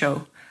Late Late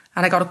Show.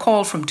 And I got a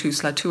call from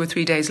TUSLA 2 or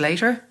 3 days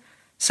later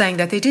saying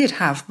that they did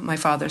have my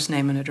father's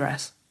name and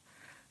address.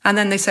 And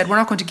then they said, we're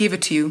not going to give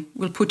it to you.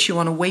 We'll put you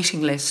on a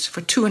waiting list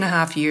for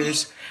 2.5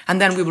 years. And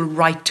then we will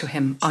write to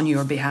him on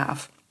your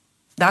behalf.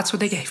 That's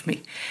what they gave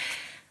me.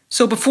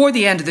 So before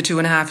the end of the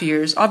 2.5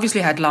 years,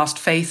 obviously I had lost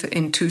faith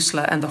in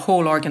TUSLA and the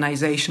whole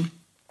organisation.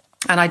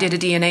 And I did a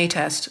DNA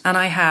test and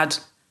I had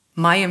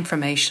my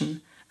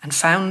information and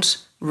found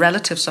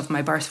relatives of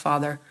my birth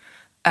father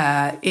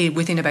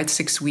within about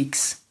 6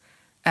 weeks.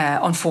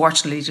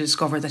 Unfortunately, to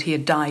discover that he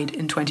had died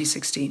in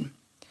 2016.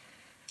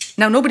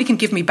 Now, nobody can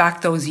give me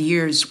back those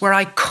years where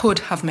I could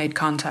have made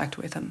contact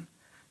with him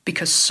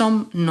because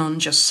some nun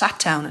just sat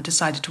down and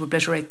decided to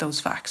obliterate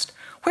those facts.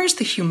 Where's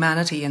the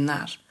humanity in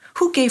that?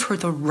 Who gave her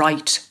the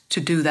right to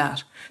do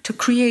that, to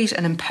create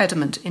an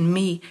impediment in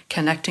me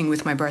connecting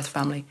with my birth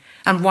family?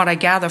 And what I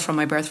gather from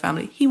my birth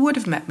family, he would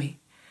have met me.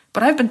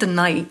 But I've been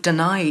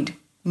denied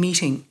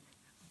meeting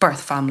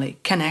birth family,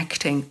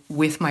 connecting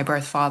with my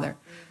birth father.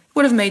 It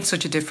would have made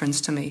such a difference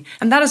to me.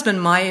 And that has been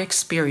my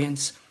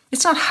experience.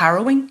 It's not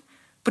harrowing,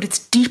 but it's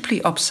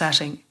deeply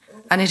upsetting.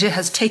 And it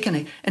has taken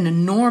an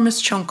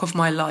enormous chunk of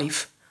my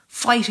life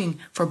fighting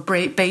for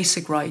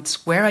basic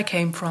rights, where I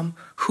came from,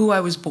 who I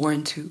was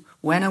born to,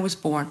 when I was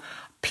born,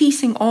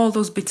 piecing all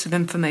those bits of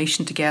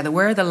information together,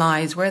 where are the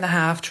lies, where are the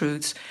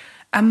half-truths,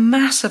 a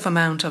massive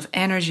amount of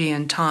energy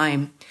and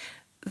time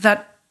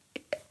that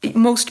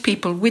most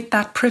people with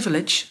that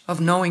privilege of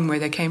knowing where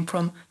they came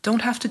from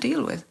don't have to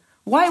deal with.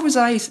 Why was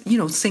I,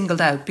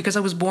 singled out? Because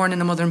I was born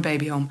in a mother and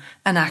baby home,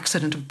 an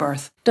accident of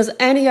birth. Does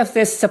any of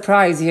this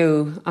surprise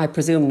you? I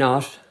presume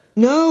not.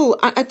 No,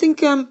 I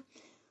think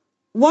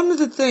one of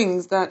the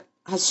things that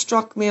has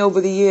struck me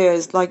over the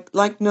years,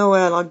 like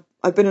Noelle,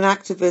 I've been an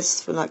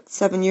activist for like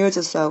 7 years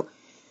or so.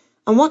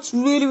 And what's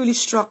really, really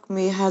struck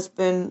me has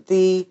been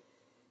the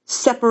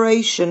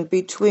separation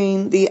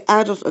between the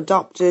adult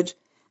adopted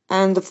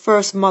and the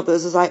first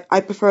mothers, as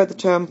I prefer the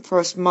term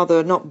first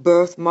mother, not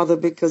birth mother,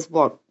 because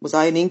was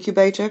I an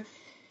incubator?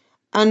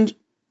 And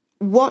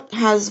what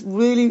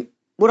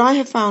I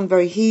have found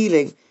very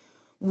healing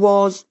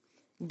was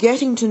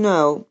getting to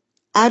know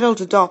adult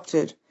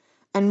adopted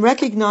and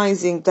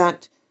recognizing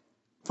that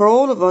for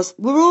all of us,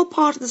 we're all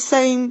part of the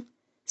same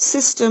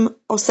system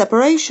of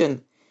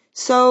separation.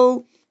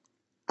 So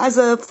as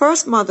a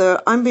first mother,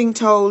 I'm being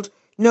told,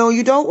 no,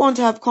 you don't want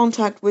to have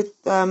contact with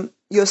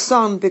your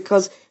son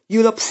because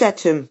you'll upset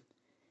him.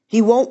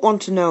 He won't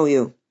want to know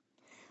you.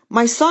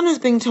 My son is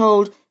being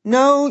told,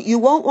 no, you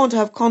won't want to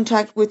have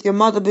contact with your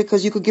mother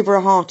because you could give her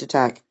a heart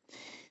attack.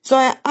 So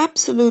I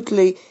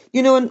absolutely,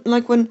 and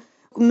like when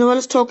Noelle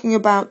is talking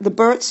about the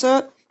birth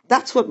cert,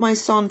 that's what my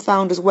son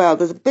found as well.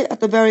 There's a bit at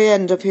the very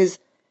end of his,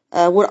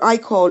 what I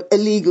call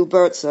illegal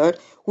birth cert,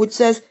 which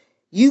says,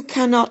 you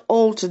cannot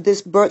alter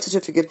this birth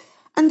certificate.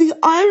 And the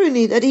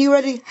irony that he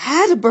already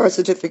had a birth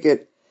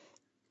certificate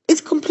is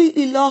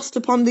completely lost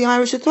upon the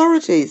Irish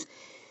authorities.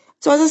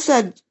 So as I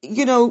said,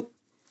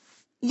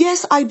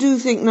 yes, I do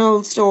think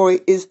Noelle's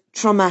story is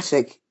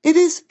traumatic. It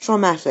is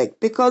traumatic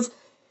because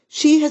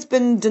she has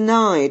been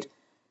denied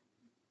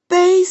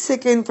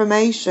basic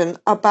information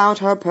about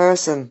her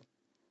person.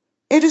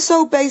 It is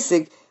so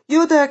basic.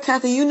 You're there,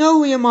 Kathy, you know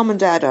who your mum and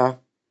dad are.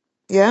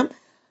 Yeah?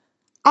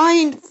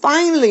 I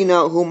finally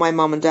know who my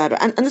mum and dad are.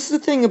 And this is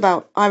the thing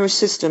about Irish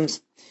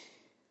systems.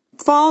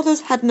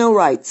 Fathers had no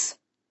rights.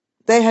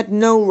 They had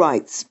no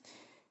rights.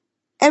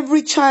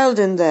 Every child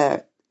in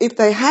there, if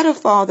they had a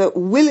father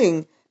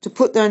willing to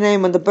put their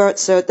name on the birth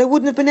cert, they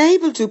wouldn't have been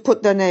able to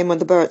put their name on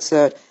the birth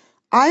cert.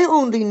 I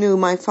only knew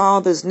my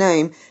father's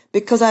name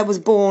because I was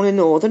born in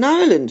Northern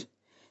Ireland.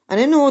 And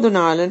in Northern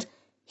Ireland,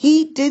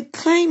 he did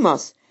claim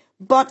us.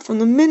 But from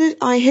the minute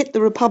I hit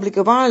the Republic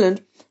of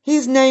Ireland,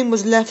 his name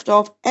was left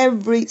off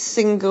every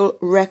single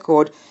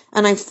record.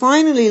 And I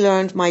finally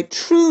learned my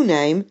true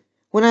name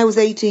when I was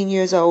 18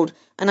 years old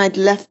and I'd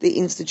left the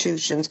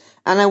institutions.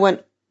 And I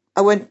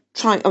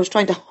was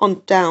trying to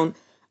hunt down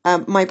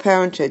my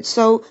parentage.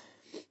 So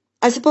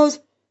I suppose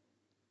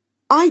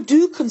I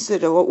do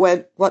consider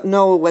what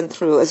Noel went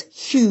through as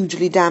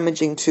hugely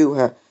damaging to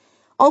her.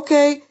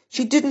 Okay,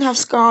 she didn't have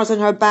scars on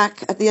her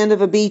back at the end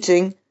of a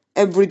beating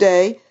every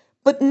day,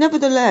 but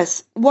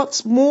nevertheless,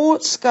 what's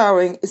more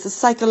scarring is the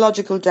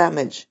psychological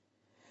damage.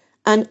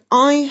 And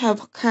I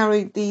have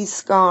carried these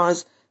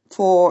scars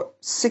for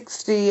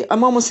 60,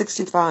 I'm almost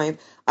 65.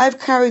 I've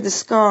carried the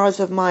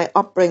scars of my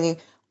upbringing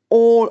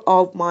all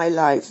of my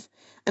life.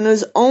 And it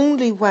was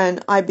only when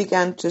I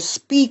began to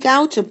speak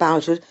out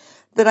about it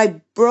that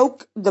I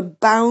broke the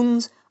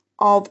bounds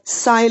of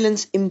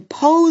silence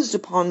imposed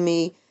upon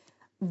me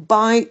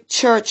by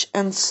church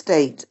and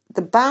state.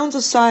 The bounds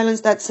of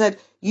silence that said,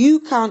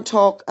 you can't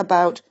talk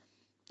about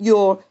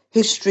your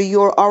history,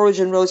 your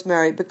origin,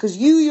 Rosemary, because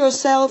you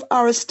yourself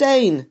are a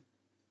stain.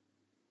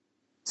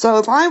 So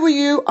if I were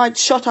you, I'd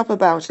shut up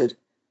about it.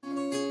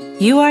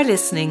 You are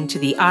listening to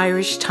the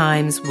Irish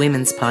Times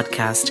Women's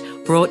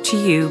Podcast, brought to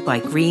you by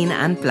Green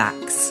and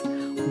Blacks.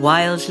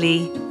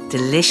 Wildly,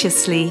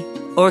 deliciously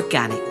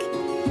organic.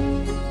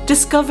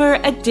 Discover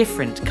a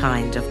different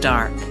kind of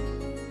dark.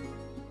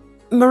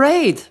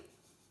 Mairead,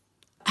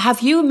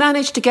 have you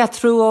managed to get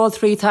through all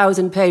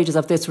 3,000 pages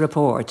of this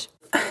report?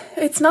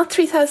 It's not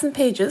 3,000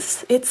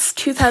 pages. It's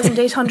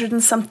 2,800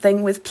 and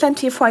something, with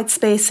plenty of white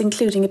space,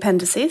 including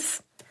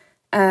appendices.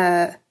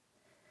 I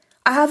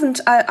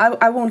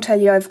won't tell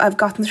you I've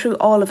gotten through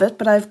all of it,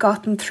 but I've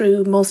gotten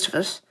through most of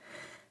it.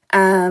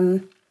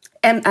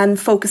 And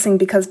focusing,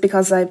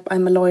 because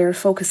I'm a lawyer,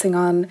 focusing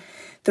on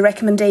the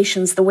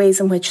recommendations, the ways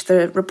in which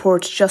the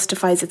report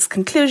justifies its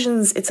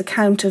conclusions, its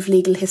account of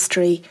legal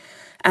history,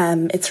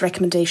 its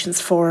recommendations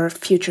for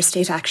future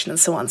state action and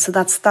so on. So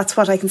that's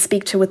what I can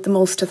speak to with the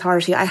most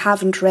authority. I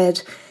haven't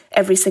read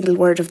every single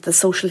word of the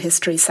social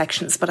history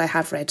sections, but I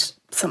have read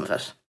some of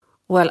it.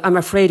 Well, I'm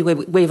afraid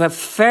we have a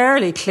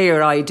fairly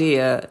clear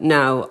idea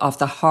now of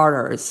the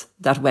horrors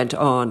that went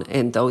on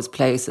in those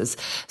places.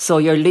 So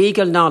your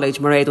legal knowledge,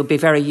 Mairead, will be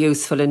very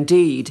useful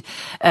indeed.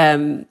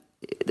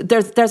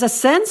 There's a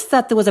sense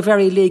that there was a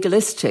very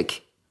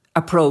legalistic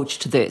approach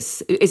to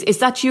this. Is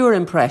that your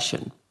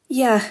impression?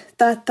 Yeah,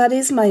 that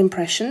is my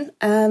impression.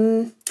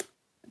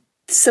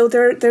 So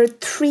there are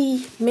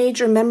three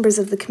major members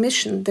of the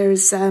commission.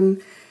 There's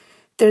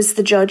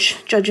the Judge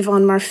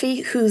Yvonne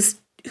Murphy,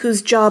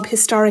 whose job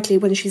historically,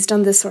 when she's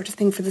done this sort of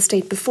thing for the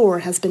state before,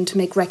 has been to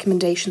make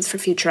recommendations for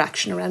future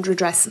action around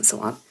redress and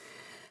so on.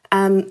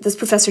 There's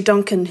Professor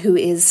Duncan, who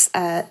is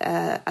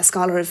a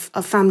scholar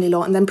of family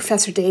law, and then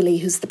Professor Daly,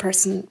 who's the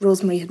person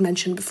Rosemary had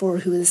mentioned before,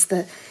 who is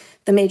the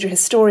major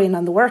historian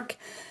on the work.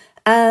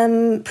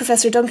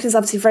 Professor Duncan is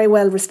obviously very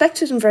well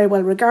respected and very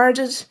well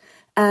regarded,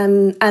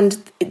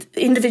 and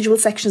individual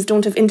sections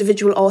don't have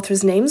individual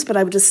authors' names, but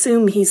I would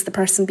assume he's the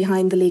person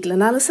behind the legal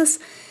analysis.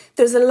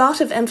 There's a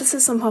lot of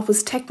emphasis on what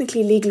was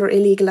technically legal or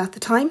illegal at the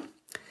time.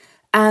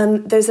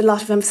 There's a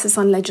lot of emphasis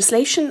on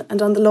legislation and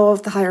on the law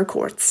of the higher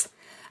courts.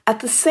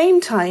 At the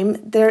same time,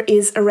 there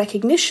is a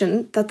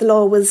recognition that the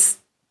law was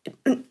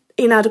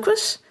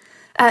inadequate,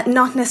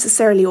 not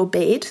necessarily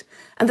obeyed,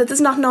 and that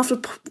there's not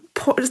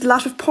there's a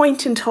lot of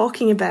point in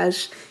talking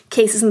about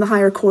cases in the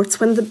higher courts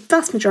when the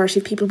vast majority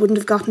of people wouldn't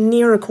have gotten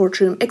near a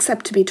courtroom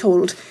except to be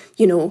told,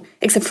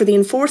 except for the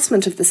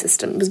enforcement of the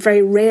system. It was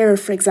very rare,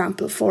 for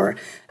example, for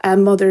a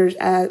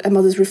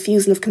mother's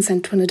refusal of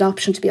consent to an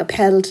adoption to be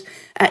upheld,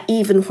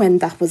 even when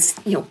that was,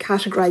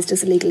 categorised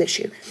as a legal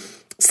issue.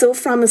 So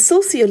from a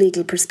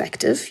socio-legal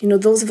perspective,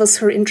 those of us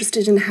who are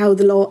interested in how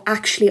the law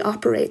actually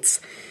operates,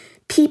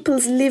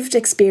 people's lived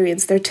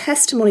experience, their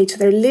testimony to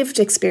their lived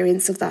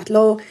experience of that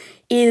law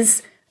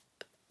is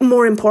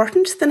more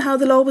important than how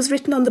the law was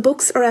written on the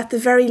books, or at the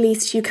very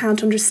least you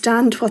can't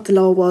understand what the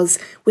law was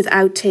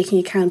without taking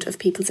account of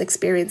people's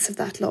experience of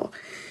that law.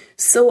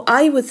 So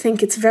I would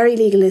think it's very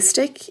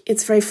legalistic,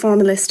 it's very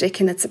formalistic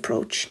in its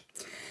approach.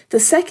 The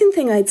second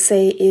thing I'd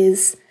say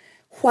is,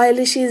 while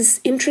it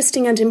is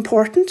interesting and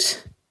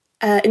important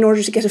in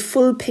order to get a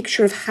full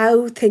picture of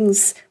how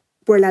things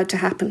were allowed to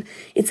happen,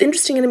 it's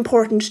interesting and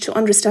important to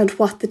understand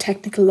what the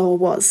technical law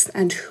was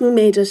and who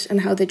made it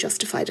and how they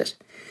justified it.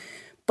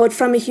 But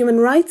from a human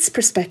rights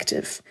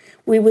perspective,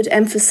 we would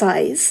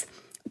emphasise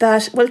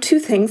that, well, two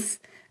things.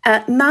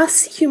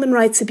 Mass human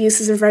rights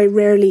abuses are very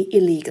rarely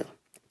illegal.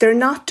 They're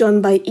not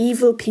done by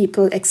evil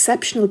people,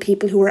 exceptional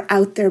people who are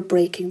out there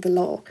breaking the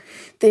law.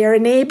 They are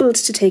enabled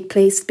to take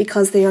place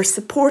because they are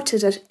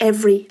supported at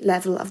every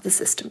level of the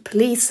system.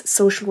 Police,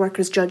 social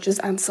workers, judges,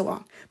 and so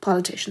on,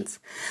 politicians.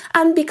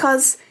 And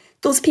because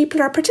those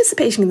people are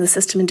participating in the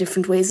system in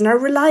different ways and are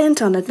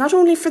reliant on it, not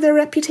only for their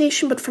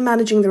reputation, but for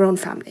managing their own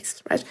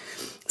families, right?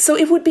 So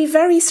it would be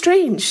very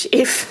strange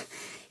if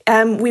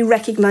we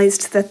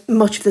recognised that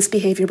much of this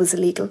behaviour was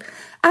illegal.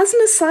 As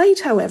an aside,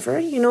 however,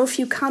 if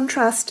you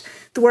contrast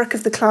the work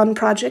of the Clon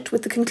Project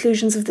with the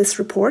conclusions of this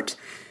report,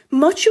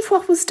 much of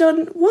what was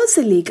done was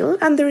illegal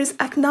and there is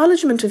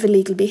acknowledgement of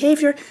illegal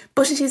behaviour,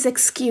 but it is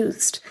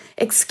excused.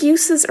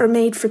 Excuses are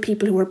made for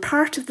people who are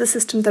part of the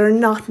system that are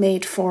not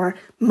made for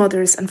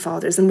mothers and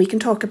fathers, and we can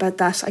talk about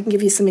that. I can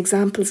give you some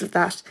examples of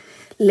that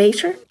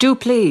later. Do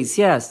please,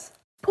 yes.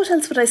 What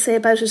else would I say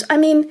about it?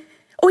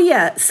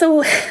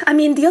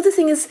 the other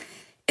thing is,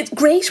 it's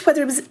great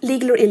whether it was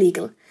legal or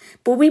illegal.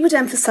 But we would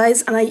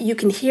emphasise, and you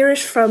can hear it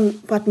from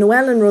what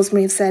Noelle and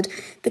Rosemary have said,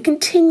 the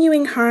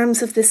continuing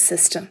harms of this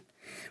system,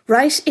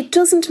 right? It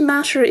doesn't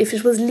matter if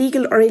it was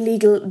legal or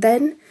illegal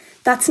then.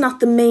 That's not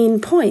the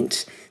main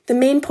point. The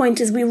main point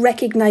is we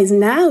recognise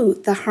now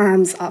the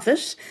harms of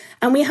it,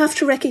 and we have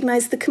to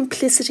recognise the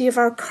complicity of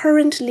our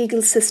current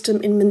legal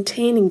system in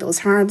maintaining those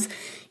harms.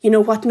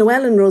 What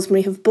Noelle and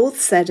Rosemary have both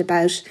said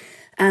about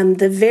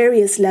the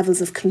various levels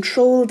of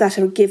control that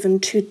are given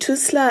to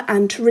TUSLA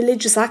and to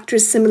religious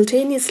actors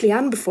simultaneously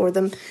and before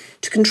them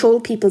to control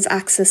people's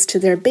access to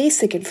their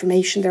basic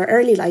information, their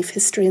early life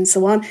history and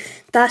so on.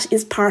 That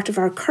is part of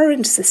our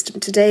current system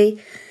today.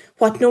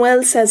 What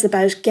Noelle says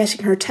about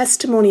getting her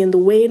testimony and the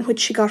way in which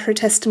she got her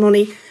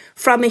testimony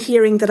from a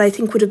hearing that I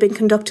think would have been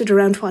conducted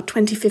around,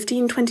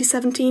 2015,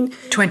 2017?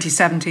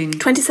 2017.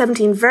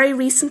 2017, very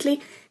recently.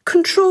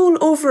 Control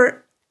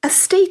over a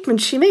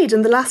statement she made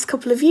in the last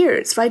couple of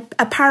years, right?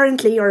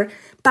 Apparently, or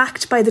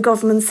backed by the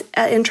government's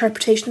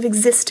interpretation of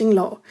existing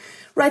law,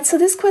 right? So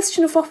this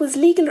question of what was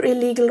legal or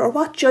illegal, or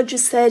what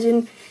judges said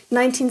in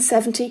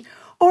 1970,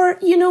 or,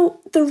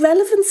 the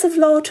relevance of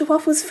law to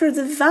what was for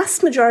the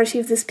vast majority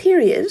of this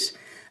period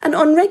an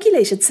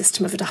unregulated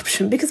system of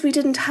adoption, because we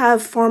didn't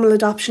have formal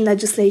adoption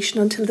legislation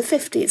until the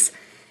 50s.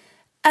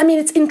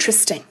 It's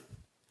interesting.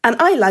 And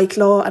I like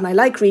law and I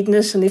like reading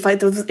it. And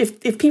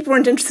if people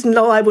weren't interested in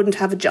law, I wouldn't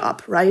have a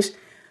job, right?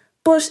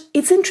 But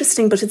it's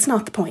interesting, but it's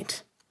not the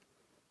point.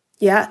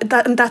 Yeah,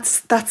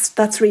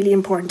 that's really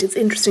important. It's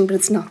interesting, but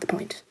it's not the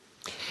point.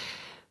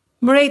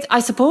 Mairead,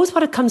 I suppose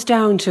what it comes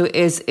down to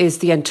is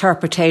the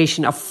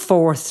interpretation of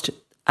forced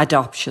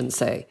adoption,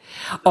 say,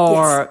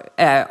 or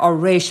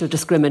racial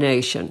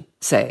discrimination,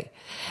 say.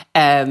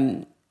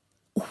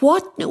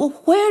 Where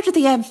did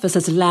the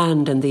emphasis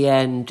land in the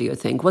end, do you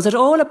think? Was it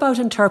all about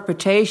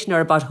interpretation or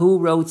about who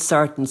wrote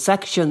certain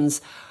sections?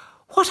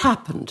 What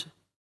happened?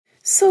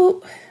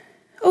 So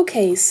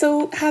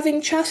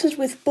having chatted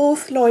with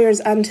both lawyers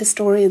and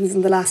historians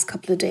in the last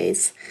couple of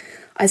days,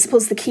 I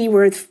suppose the key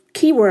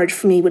word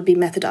for me would be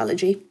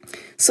methodology.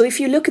 So if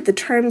you look at the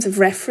terms of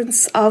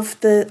reference of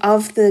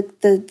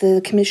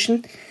the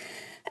commission,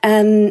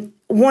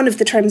 one of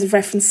the terms of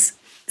reference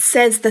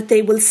says that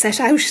they will set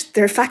out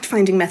their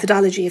fact-finding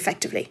methodology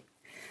effectively.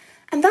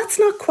 And that's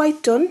not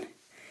quite done.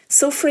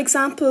 So, for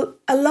example,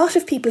 a lot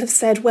of people have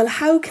said, well,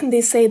 how can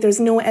they say there's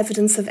no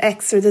evidence of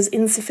X or there's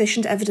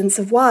insufficient evidence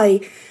of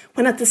Y,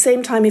 when at the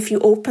same time, if you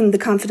open the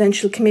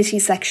confidential committee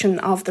section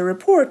of the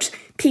report,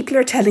 people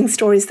are telling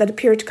stories that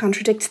appear to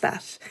contradict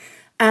that.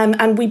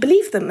 And we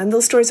believe them, and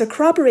those stories are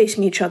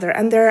corroborating each other.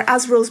 And there are,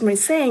 as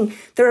Rosemary's saying,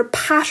 there are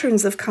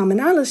patterns of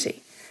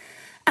commonality.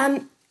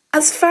 And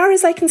as far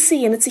as I can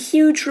see, and it's a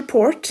huge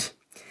report,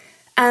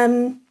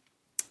 or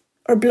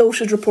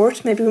bloated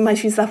report, maybe we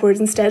might use that word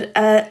instead,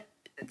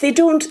 they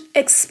don't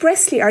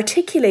expressly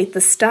articulate the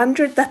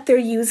standard that they're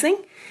using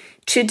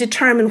to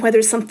determine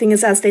whether something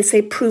is, as they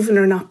say, proven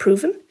or not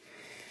proven.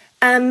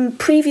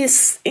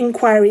 Previous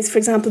inquiries, for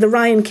example, the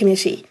Ryan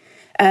Commission,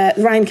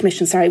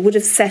 would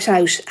have set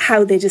out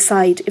how they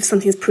decide if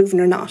something is proven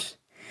or not.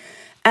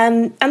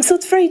 And so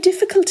it's very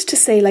difficult to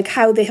say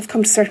how they have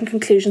come to certain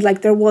conclusions,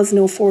 like there was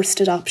no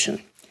forced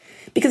adoption.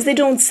 Because they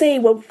don't say,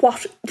 well,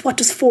 what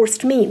does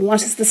forced mean?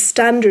 What is the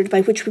standard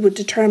by which we would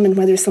determine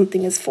whether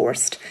something is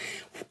forced?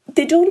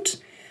 They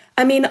don't.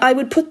 I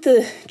would put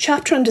the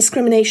chapter on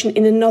discrimination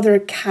in another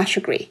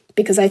category,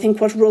 because I think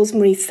what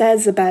Rosemary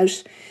says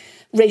about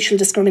racial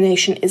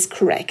discrimination is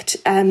correct.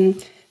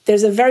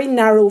 There's a very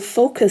narrow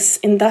focus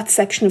in that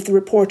section of the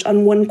report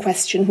on one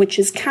question, which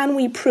is, can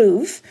we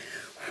prove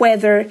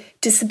whether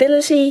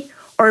disability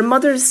or a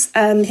mother's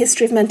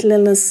history of mental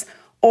illness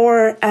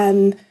or,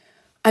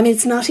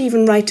 it's not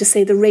even right to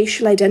say the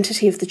racial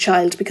identity of the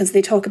child, because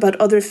they talk about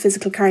other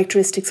physical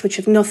characteristics which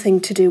have nothing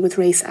to do with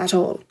race at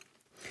all.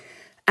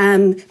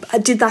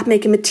 Did that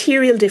make a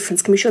material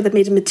difference? Can we show that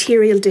made a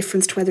material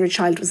difference to whether a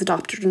child was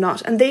adopted or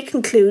not? And they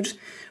conclude,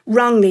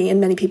 wrongly in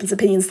many people's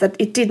opinions, that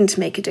it didn't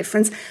make a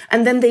difference.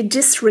 And then they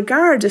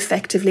disregard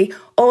effectively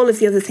all of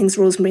the other things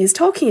Rosemary is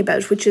talking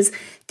about, which is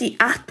the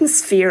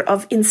atmosphere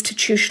of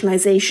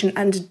institutionalisation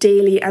and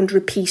daily and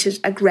repeated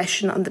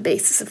aggression on the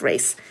basis of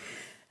race.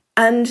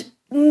 And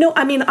no,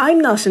 I mean, I'm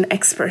not an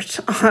expert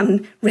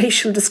on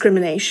racial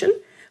discrimination,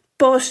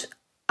 but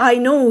I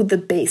know the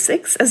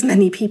basics, as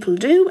many people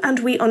do, and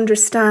we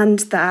understand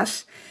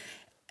that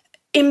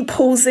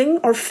imposing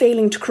or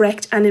failing to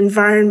correct an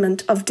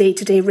environment of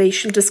day-to-day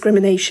racial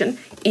discrimination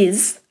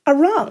is a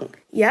wrong,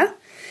 yeah?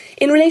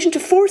 In relation to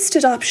forced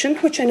adoption,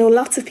 which I know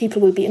lots of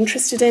people will be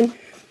interested in,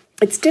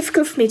 it's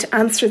difficult for me to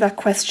answer that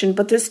question,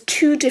 but there's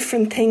two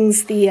different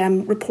things the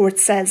report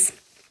says.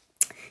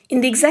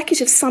 In the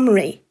executive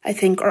summary, I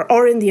think,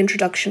 or in the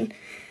introduction,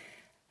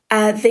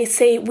 they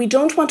say, we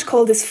don't want to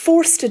call this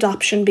forced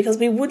adoption because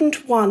we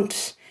wouldn't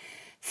want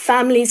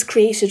families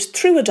created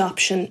through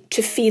adoption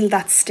to feel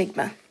that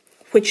stigma,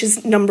 which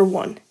is number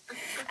one.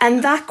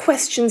 And that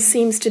question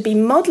seems to be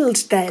muddled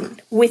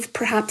then with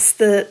perhaps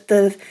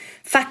the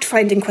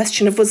fact-finding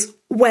question of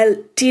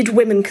did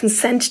women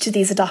consent to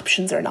these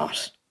adoptions or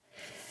not?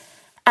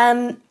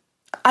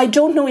 I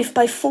don't know if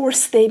by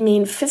force they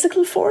mean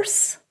physical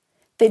force.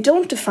 They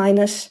don't define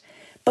it.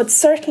 But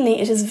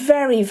certainly it is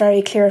very,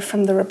 very clear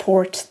from the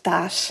report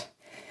that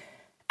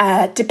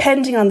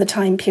depending on the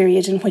time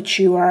period in which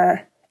you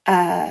are,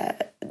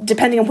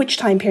 depending on which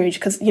time period,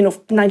 because,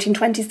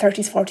 1920s,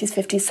 30s, 40s,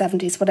 50s,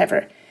 70s,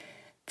 whatever,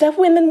 that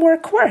women were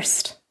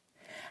coerced.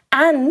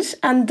 And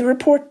the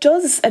report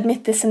does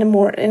admit this in a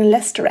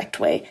less direct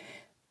way.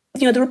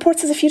 The report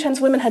says a few times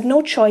women had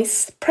no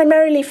choice,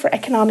 primarily for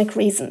economic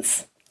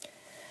reasons.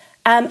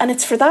 And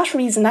it's for that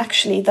reason,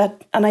 actually,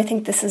 that, and I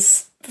think this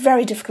is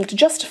very difficult to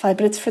justify,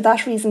 but it's for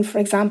that reason, for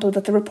example,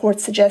 that the report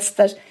suggests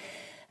that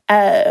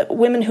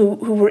women who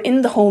were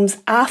in the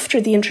homes after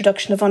the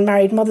introduction of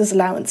unmarried mothers'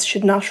 allowance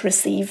should not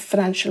receive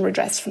financial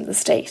redress from the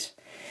state,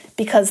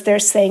 because they're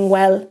saying,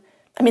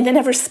 they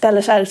never spell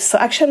it out. So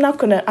actually,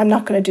 I'm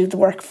not going to do the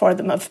work for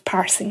them of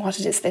parsing what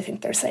it is they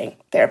think they're saying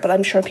there, but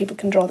I'm sure people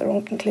can draw their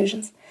own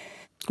conclusions.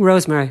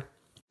 Rosemary.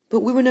 But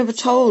we were never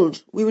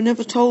told. We were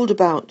never told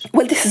about.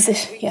 Well, this is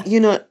it. Yeah.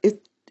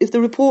 If the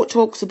report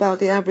talks about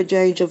the average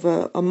age of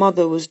a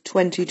mother was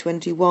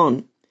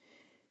 2021,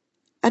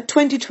 at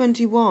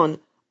 2021,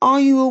 are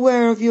you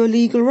aware of your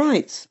legal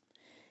rights?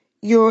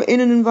 You're in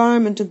an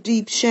environment of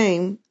deep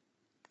shame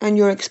and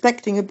you're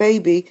expecting a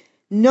baby.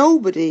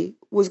 Nobody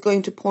was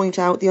going to point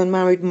out the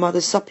unmarried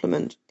mother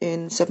supplement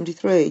in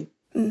 73.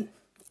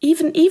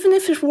 Even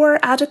if it were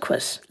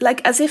adequate,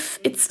 as if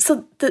it's...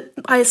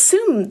 I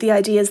assume the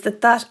idea is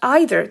that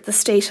either the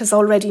state has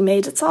already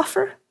made its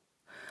offer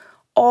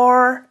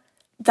or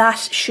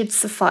that should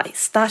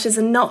suffice. That is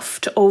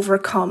enough to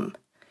overcome,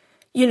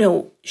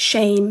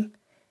 shame,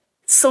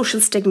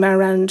 social stigma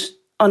around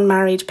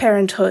unmarried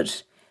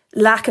parenthood,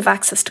 lack of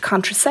access to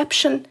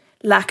contraception,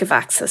 lack of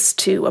access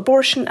to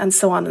abortion, and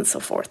so on and so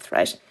forth,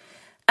 right?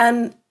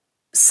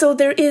 So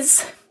there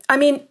is,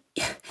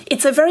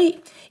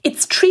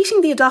 it's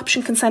treating the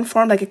adoption consent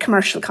form like a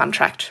commercial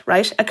contract,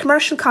 right? A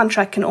commercial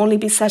contract can only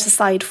be set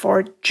aside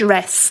for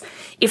duress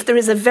if there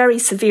is a very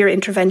severe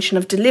intervention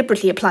of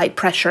deliberately applied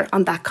pressure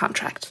on that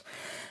contract.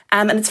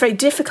 And it's very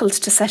difficult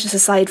to set it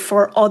aside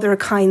for other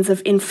kinds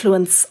of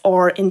influence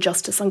or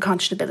injustice,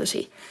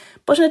 unconscionability.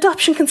 But an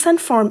adoption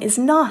consent form is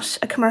not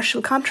a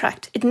commercial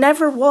contract. It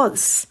never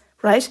was,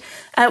 right?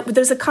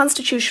 There's a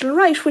constitutional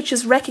right which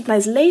is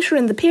recognised later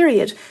in the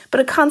period,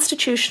 but a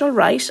constitutional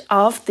right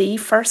of the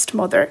first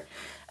mother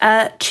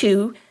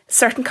to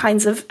certain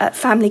kinds of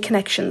family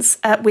connections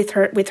with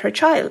her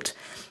child.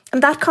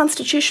 And that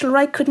constitutional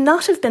right could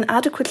not have been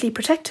adequately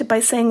protected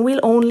by saying we'll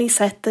only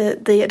set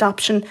the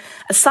adoption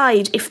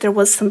aside if there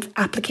was some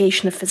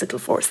application of physical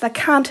force. That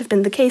can't have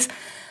been the case.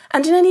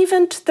 And in any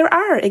event, there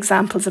are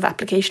examples of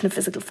application of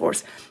physical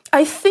force.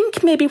 I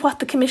think maybe what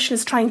the Commission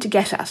is trying to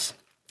get at,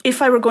 if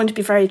I were going to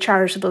be very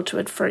charitable to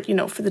it for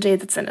the day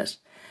that's in it,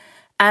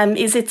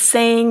 is it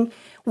saying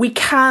we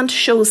can't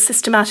show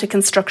systematic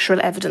and structural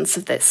evidence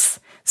of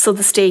this. So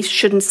the state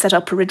shouldn't set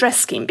up a redress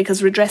scheme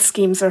because redress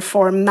schemes are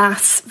for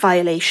mass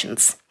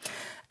violations.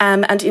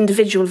 And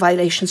individual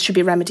violations should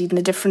be remedied in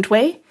a different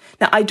way.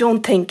 Now, I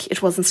don't think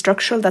it wasn't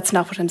structural. That's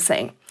not what I'm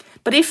saying.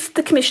 But if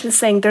the Commission is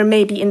saying there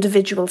may be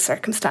individual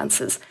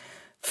circumstances,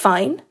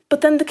 fine.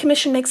 But then the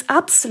Commission makes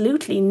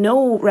absolutely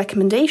no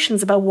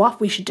recommendations about what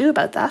we should do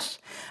about that.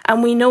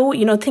 And we know,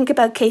 think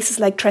about cases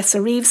like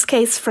Tressa Reeves'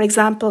 case, for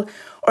example,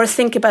 or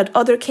think about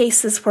other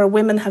cases where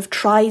women have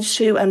tried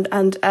to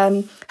and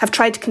have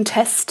tried to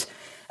contest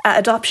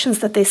adoptions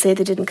that they say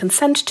they didn't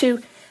consent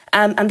to,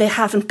 and they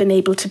haven't been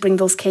able to bring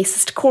those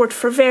cases to court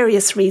for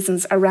various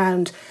reasons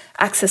around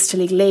access to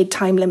legal aid,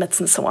 time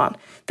limits and so on.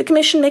 The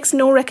Commission makes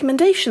no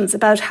recommendations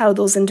about how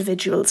those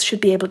individuals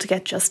should be able to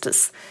get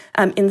justice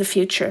in the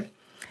future.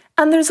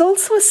 And there's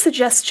also a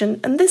suggestion,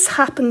 and this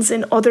happens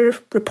in other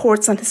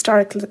reports on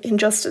historical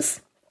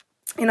injustice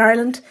in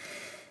Ireland,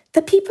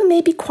 that people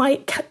maybe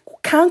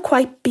can't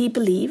quite be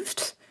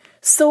believed.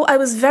 So I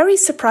was very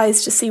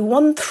surprised to see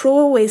one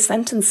throwaway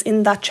sentence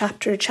in that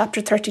chapter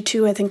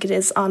 32, I think it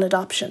is, on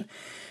adoption,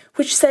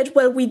 which said,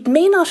 well, we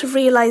may not have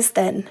realised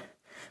then,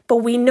 but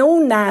we know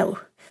now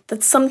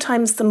that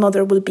sometimes the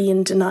mother will be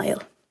in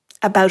denial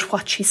about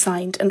what she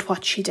signed and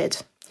what she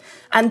did.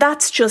 And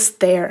that's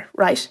just there,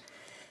 right?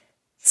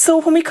 So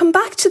when we come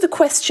back to the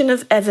question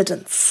of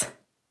evidence,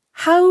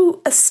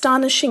 how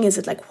astonishing is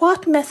it? Like,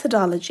 what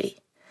methodology?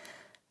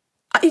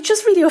 It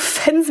just really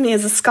offends me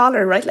as a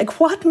scholar, right? Like,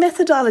 what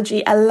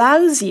methodology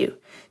allows you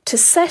to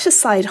set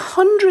aside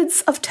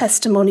hundreds of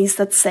testimonies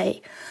that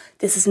say,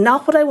 this is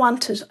not what I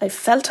wanted, I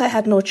felt I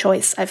had no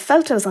choice, I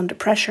felt I was under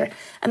pressure,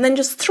 and then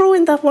just throw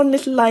in that one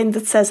little line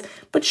that says,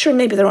 but sure,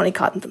 maybe they're only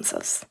caught in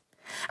themselves.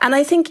 And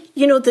I think,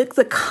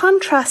 the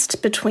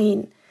contrast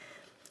between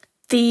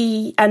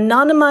the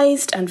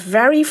anonymised and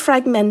very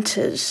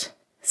fragmented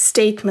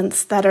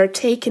statements that are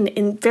taken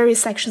in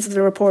various sections of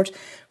the report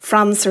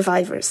from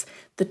survivors,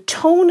 the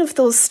tone of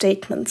those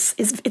statements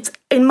it's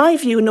in my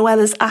view, Noelle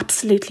is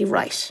absolutely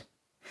right,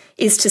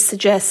 is to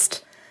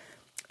suggest,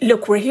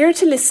 look, we're here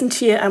to listen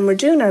to you and we're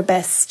doing our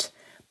best,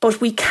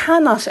 but we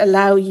cannot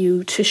allow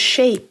you to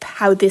shape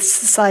how this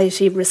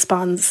society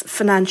responds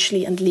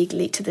financially and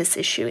legally to this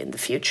issue in the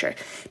future,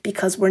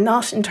 because we're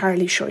not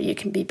entirely sure you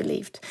can be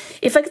believed.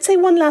 If I could say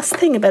one last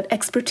thing about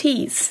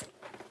expertise,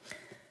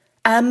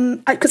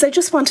 because I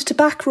just wanted to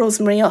back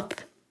Rosemary up.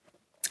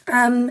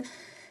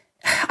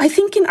 I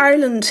think in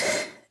Ireland,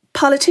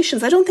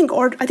 politicians, I think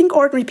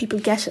ordinary people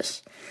get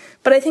it,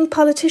 but I think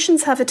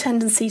politicians have a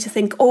tendency to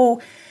think,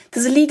 oh,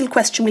 there's a legal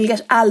question, we'll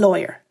get a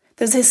lawyer.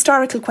 There's a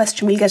historical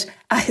question, we'll get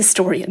a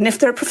historian. And if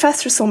they're a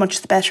professor, so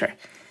much the better.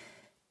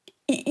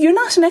 You're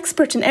not an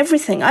expert in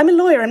everything. I'm a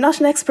lawyer, I'm not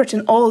an expert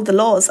in all the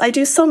laws. I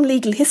do some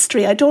legal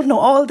history, I don't know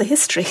all the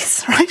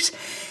histories, right?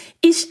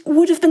 It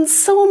would have been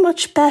so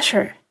much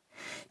better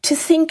to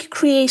think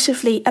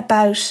creatively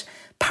about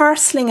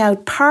parcelling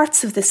out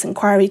parts of this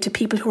inquiry to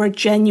people who are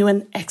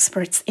genuine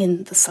experts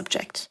in the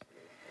subject,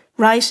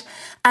 right?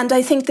 And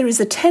I think there is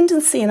a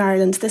tendency in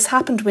Ireland, this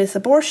happened with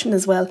abortion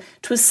as well,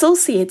 to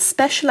associate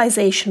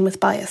specialisation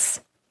with bias.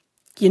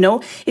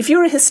 If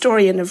you're a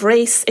historian of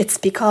race, it's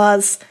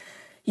because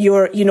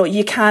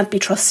you can't be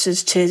trusted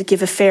to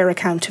give a fair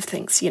account of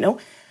things,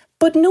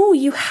 But no,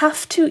 you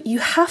have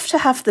to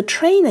have the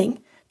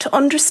training to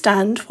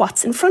understand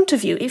what's in front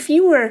of you. If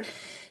you were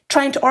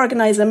trying to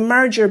organise a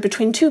merger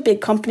between two big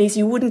companies,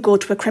 you wouldn't go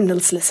to a criminal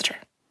solicitor,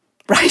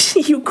 right?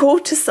 You go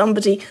to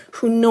somebody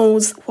who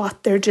knows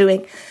what they're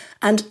doing.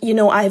 And,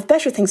 I have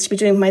better things to be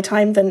doing with my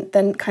time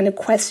than kind of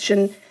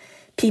question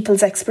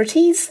people's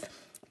expertise.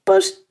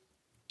 But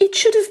it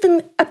should have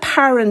been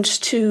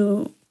apparent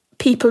to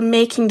people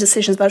making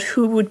decisions about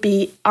who would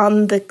be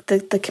on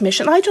the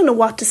commission. I don't know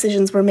what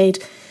decisions were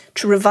made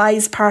to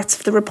revise parts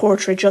of the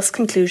report or adjust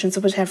conclusions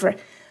or whatever.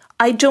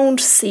 I don't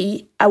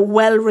see a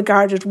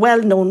well-regarded,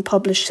 well-known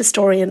published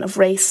historian of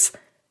race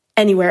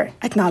anywhere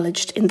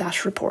acknowledged in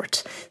that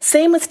report.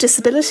 Same with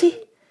disability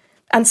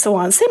and so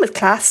on. Same with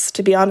class,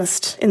 to be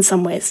honest, in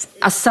some ways.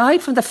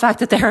 Aside from the fact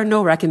that there are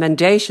no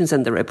recommendations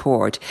in the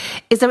report,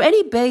 is there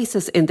any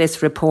basis in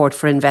this report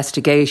for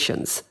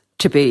investigations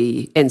to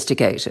be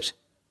instigated?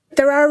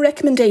 There are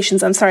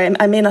recommendations. I'm sorry,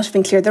 I may not have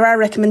been clear. There are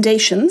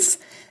recommendations.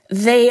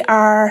 They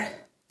are...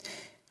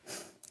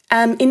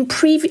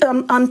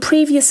 on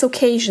previous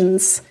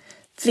occasions,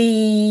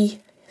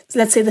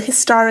 let's say the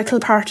historical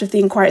part of the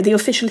inquiry, the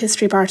official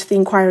history part of the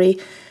inquiry,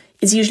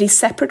 is usually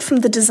separate from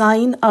the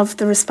design of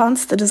the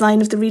response, the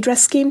design of the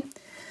redress scheme.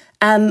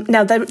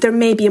 Now, there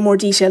may be a more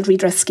detailed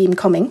redress scheme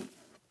coming,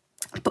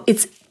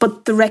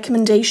 but the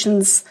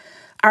recommendations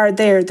are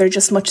there. They're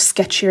just much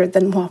sketchier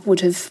than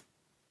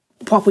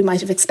what we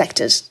might have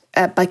expected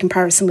by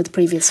comparison with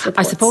previous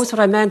reports. I suppose what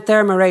I meant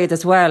there, Mairead,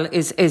 as well,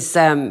 is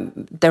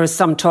there is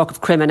some talk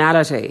of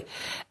criminality.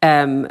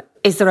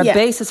 Is there a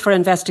basis for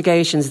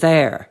investigations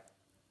there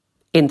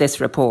in this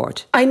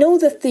report? I know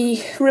that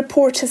the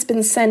report has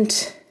been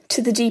sent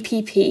to the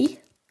DPP.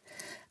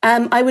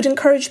 I would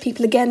encourage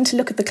people again to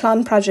look at the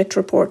Clon Project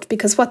report,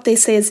 because what they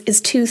say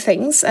is two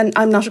things, and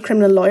I'm not a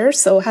criminal lawyer,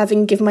 so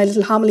having given my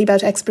little homily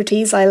about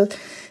expertise, I'll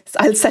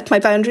set my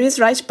boundaries,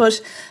 right?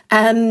 But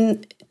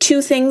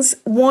two things.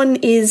 One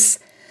is,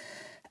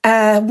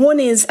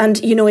 and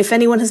if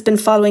anyone has been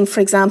following,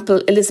 for example,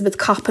 Elizabeth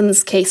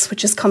Coppen's case,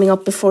 which is coming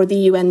up before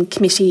the UN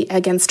Committee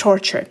Against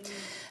Torture,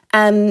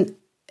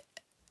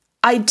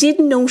 I did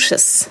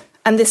notice,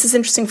 and this is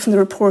interesting from the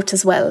report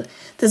as well,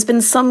 there's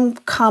been some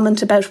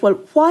comment about, well,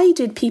 why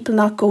did people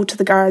not go to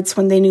the guards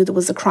when they knew there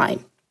was a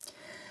crime?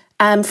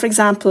 For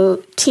example,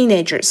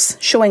 teenagers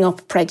showing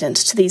up pregnant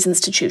to these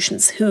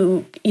institutions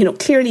who,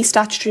 clearly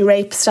statutory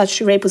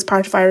rape was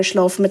part of Irish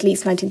law from at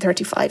least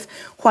 1935.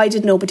 Why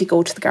did nobody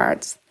go to the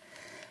guards?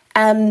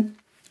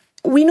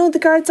 We know the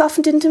guards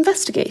often didn't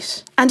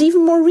investigate. And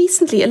even more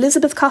recently,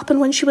 Elizabeth Coppen,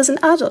 when she was an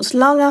adult,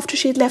 long after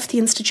she had left the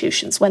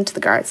institutions, went to the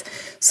guards.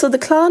 So the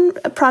Clon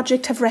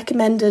Project have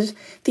recommended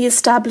the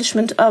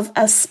establishment of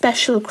a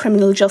special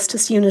criminal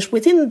justice unit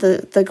within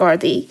the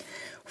Gardaí,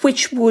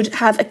 which would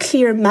have a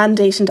clear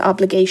mandate and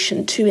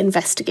obligation to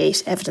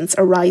investigate evidence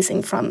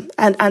arising from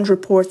and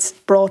reports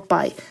brought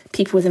by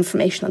people with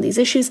information on these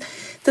issues.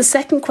 The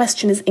second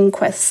question is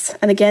inquests.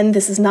 And again,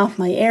 this is not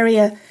my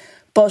area,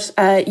 but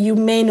you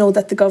may know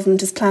that the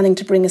government is planning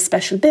to bring a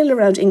special bill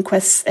around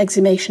inquests,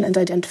 exhumation and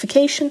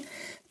identification.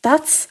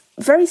 That's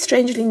very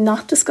strangely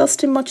not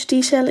discussed in much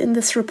detail in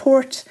this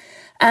report.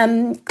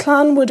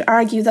 Clann would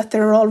argue that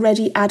there are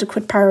already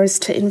adequate powers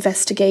to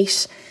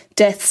investigate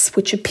deaths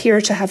which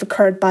appear to have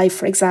occurred by,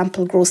 for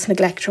example, gross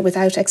neglect or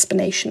without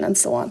explanation and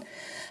so on.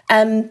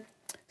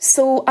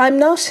 So I'm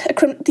not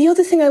the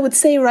other thing I would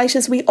say, right,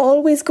 is we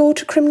always go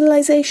to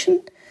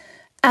criminalisation,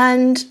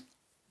 and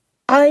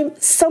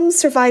some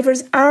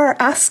survivors are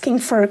asking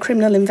for a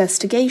criminal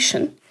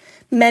investigation.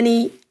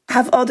 Many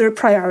have other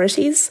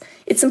priorities.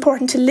 It's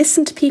important to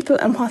listen to people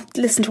and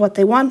listen to what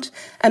they want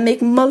and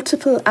make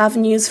multiple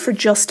avenues for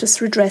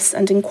justice, redress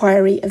and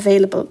inquiry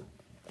available.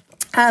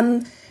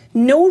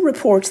 No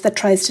report that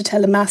tries to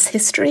tell a mass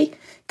history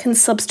can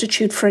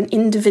substitute for an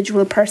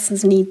individual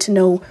person's need to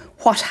know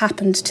what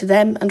happened to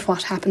them and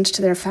what happened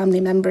to their family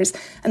members,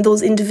 and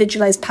those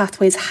individualised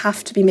pathways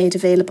have to be made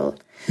available.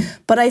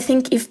 But I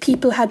think if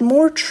people had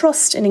more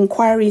trust in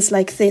inquiries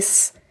like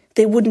this,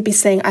 they wouldn't be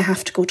saying, I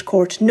have to go to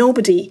court.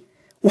 Nobody,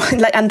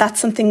 and that's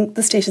something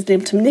the state has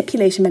been able to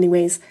manipulate in many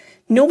ways.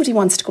 Nobody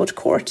wants to go to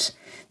court.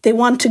 They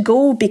want to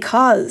go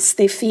because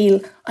they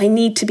feel, I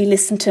need to be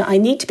listened to, I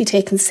need to be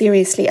taken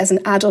seriously as an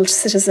adult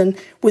citizen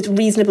with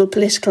reasonable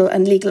political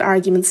and legal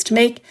arguments to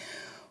make.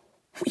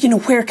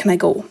 Where can I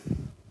go?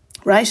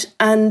 Right?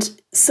 And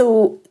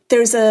so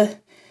there's a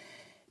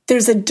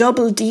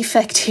double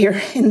defect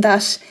here in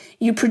that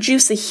you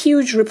produce a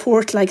huge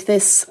report like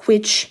this,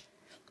 which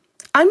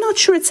I'm not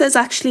sure it says,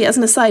 actually, as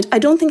an aside, I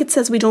don't think it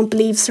says we don't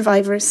believe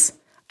survivors.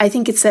 I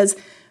think it says,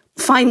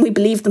 fine, we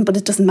believe them, but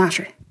it doesn't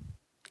matter.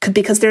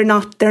 Because they're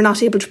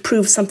not able to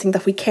prove something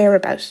that we care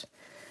about.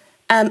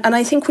 And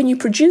I think when you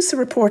produce a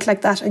report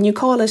like that and you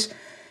call it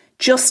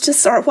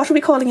justice, or what are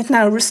we calling it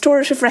now?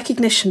 Restorative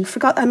recognition.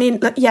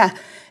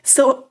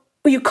 So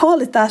you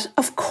call it that,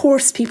 of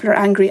course people are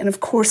angry and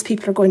of course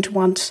people are going to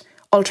want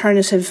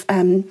alternative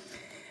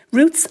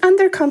routes, and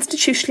they're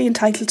constitutionally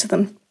entitled to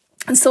them.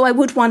 And so I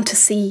would want to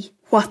see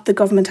what the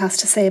government has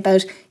to say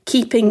about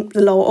keeping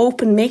the law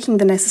open, making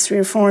the necessary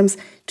reforms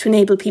to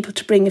enable people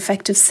to bring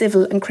effective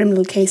civil and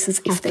criminal cases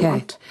if they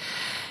want.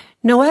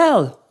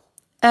 Noelle,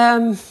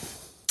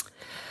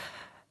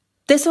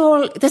 this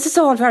is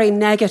all very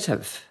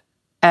negative,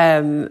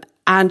 and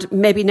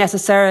maybe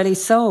necessarily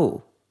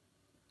so.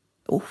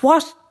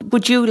 What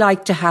would you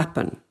like to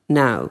happen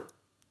now?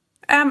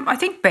 I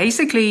think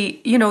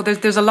basically,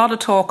 there's a lot of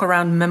talk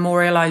around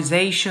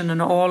memorialisation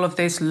and all of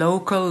this,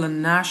 local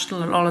and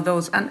national and all of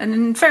those. And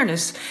in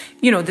fairness,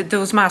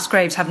 those mass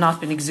graves have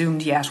not been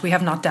exhumed yet. We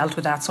have not dealt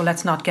with that. So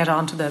let's not get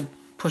on to the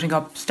putting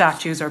up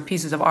statues or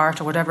pieces of art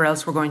or whatever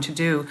else we're going to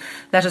do.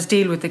 Let us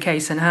deal with the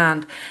case in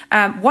hand.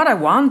 What I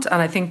want, and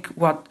I think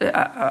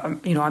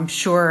I'm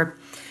sure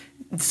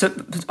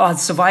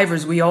as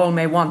survivors, we all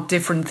may want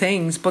different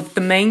things, but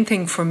the main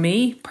thing for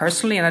me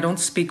personally, and I don't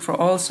speak for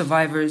all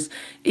survivors,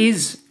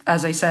 is,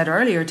 as I said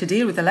earlier, to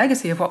deal with the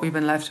legacy of what we've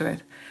been left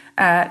with.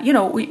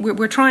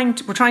 We're trying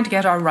to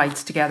get our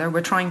rights together.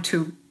 We're trying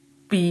to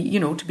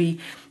be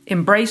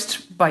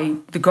embraced by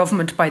the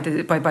government, by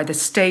the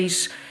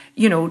state,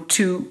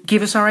 to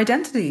give us our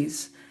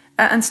identities,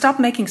 and stop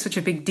making such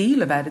a big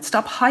deal about it.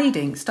 Stop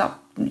hiding.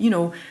 Stop,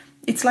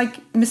 It's like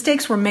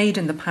mistakes were made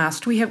in the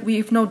past. We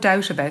have no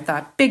doubt about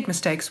that. Big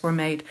mistakes were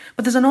made.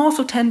 But there's an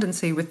awful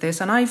tendency with this,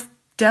 and I've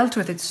dealt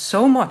with it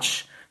so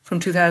much from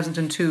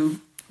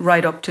 2002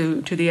 right up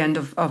to the end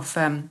of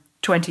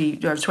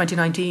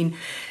 2019,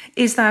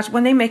 is that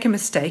when they make a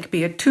mistake,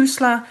 be it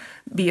TUSLA,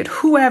 be it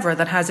whoever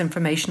that has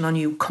information on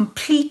you,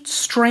 complete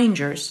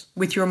strangers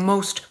with your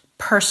most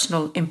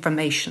personal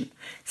information,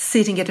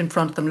 sitting it in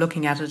front of them,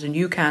 looking at it, and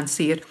you can't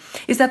see it,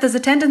 is that there's a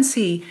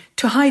tendency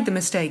to hide the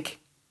mistake.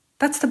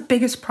 That's the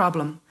biggest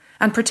problem,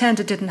 and pretend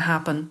it didn't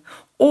happen,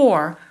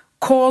 or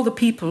call the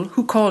people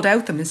who called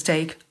out the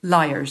mistake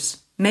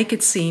liars. Make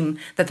it seem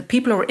that the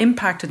people who are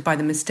impacted by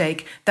the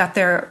mistake, that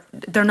they're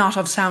not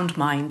of sound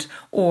mind,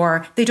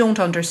 or they don't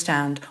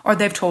understand, or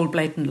they've told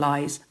blatant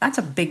lies. That's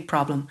a big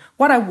problem.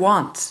 What I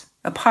want,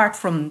 apart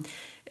from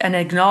an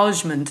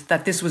acknowledgement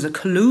that this was a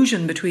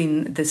collusion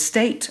between the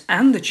state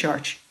and the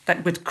church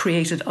that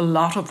created a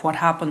lot of what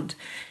happened,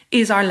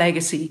 is our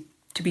legacy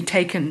to be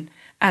taken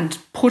and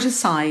put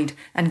aside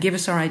and give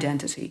us our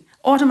identity.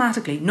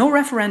 Automatically, no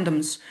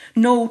referendums,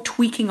 no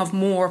tweaking of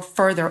more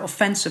further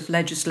offensive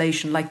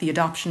legislation like the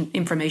Adoption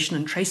Information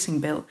and Tracing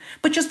Bill,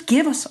 but just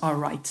give us our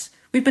rights.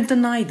 We've been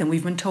denied them.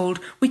 We've been told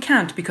we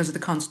can't because of the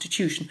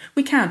Constitution.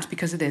 We can't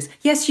because of this.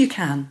 Yes, you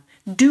can.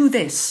 Do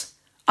this.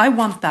 I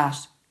want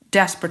that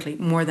desperately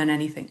more than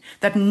anything.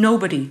 That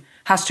nobody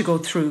has to go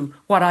through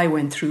what I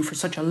went through for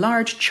such a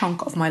large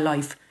chunk of my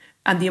life,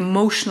 and the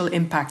emotional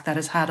impact that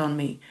has had on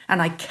me.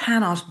 And I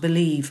cannot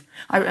believe,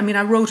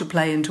 I wrote a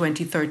play in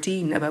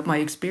 2013 about my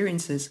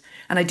experiences,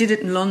 and I did it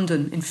in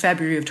London in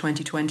February of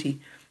 2020.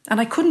 And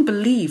I couldn't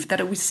believe that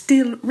it was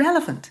still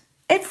relevant.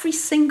 Every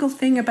single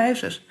thing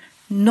about it,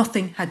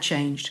 nothing had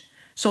changed.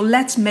 So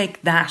let's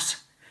make that,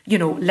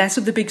 less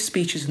of the big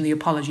speeches and the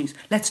apologies.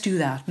 Let's do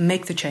that.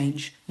 Make the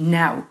change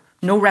now.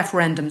 No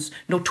referendums,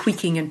 no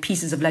tweaking and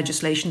pieces of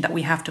legislation that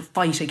we have to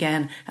fight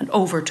again and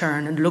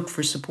overturn and look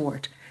for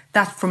support.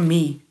 That, for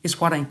me,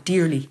 is what I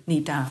dearly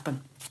need to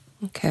happen.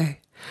 Okay.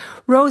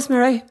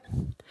 Rosemary,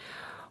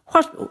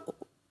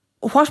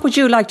 what would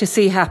you like to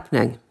see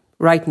happening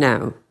right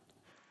now?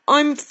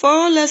 I'm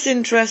far less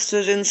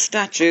interested in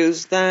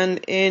statues than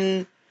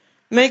in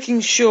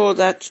making sure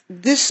that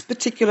this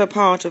particular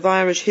part of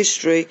Irish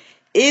history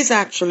is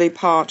actually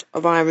part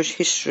of Irish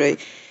history.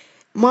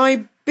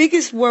 My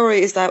biggest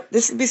worry is that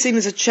this will be seen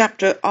as a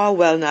chapter,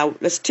 now,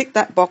 let's tick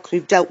that box,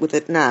 we've dealt with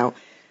it now.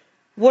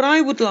 What I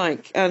would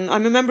like, and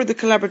I'm a member of the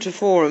Collaborative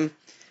Forum,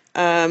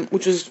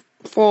 which was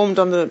formed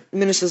on the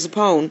Minister's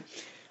Upon,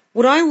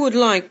 what I would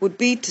like would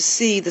be to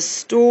see the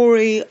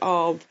story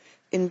of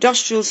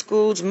industrial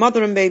schools,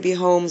 mother and baby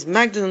homes,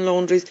 Magdalen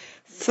laundries,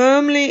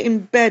 firmly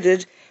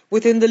embedded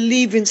within the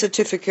Leaving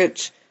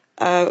Certificate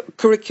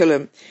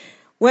curriculum.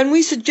 When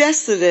we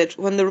suggested it,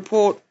 when the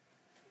report,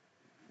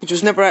 which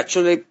was never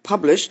actually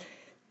published,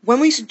 when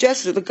we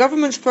suggested it, the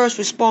government's first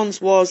response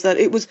was that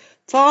it was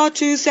far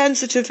too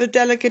sensitive for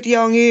delicate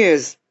young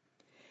ears.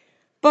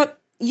 But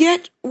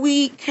yet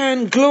we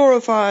can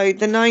glorify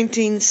the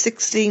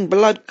 1916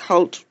 blood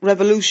cult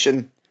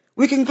revolution.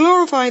 We can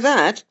glorify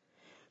that,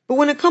 but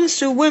when it comes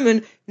to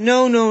women,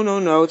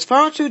 no, it's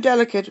far too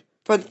delicate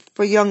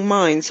for young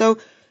minds. So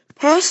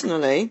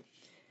personally,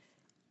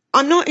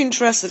 I'm not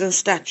interested in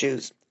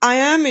statues. I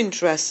am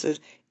interested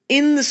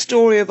in the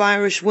story of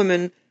Irish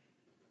women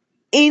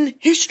in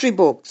history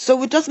books,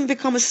 so it doesn't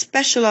become a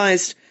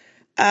specialised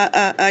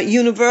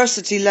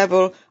university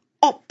level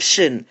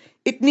option.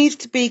 It needs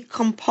to be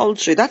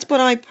compulsory. That's what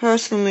I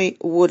personally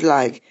would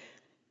like.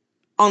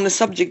 On the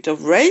subject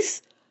of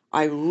race,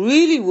 I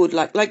really would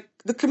like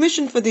the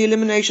Commission for the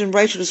Elimination of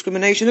Racial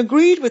Discrimination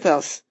agreed with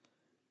us.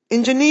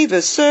 In Geneva,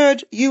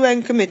 third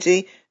UN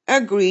committee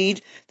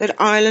agreed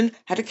that Ireland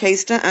had a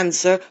case to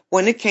answer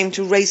when it came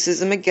to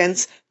racism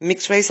against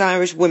mixed-race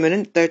Irish women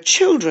and their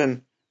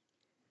children.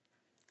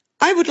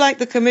 I would like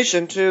the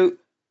Commission to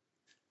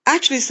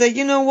actually say,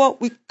 you know what,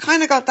 we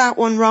kind of got that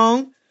one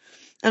wrong.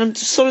 And I'm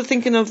just sort of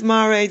thinking of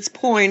Mairead's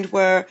point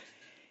where,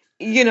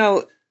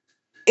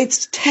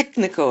 it's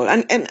technical.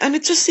 And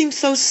it just seems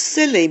so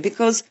silly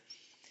because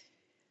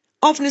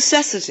of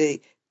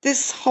necessity,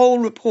 this whole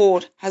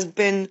report has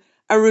been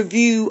a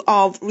review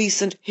of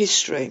recent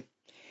history.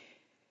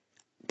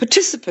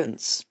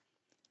 Participants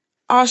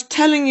are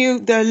telling you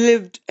their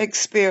lived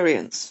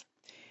experience.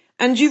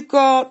 And you've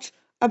got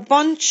a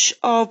bunch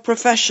of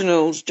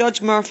professionals,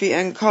 Judge Murphy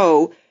and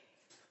co.,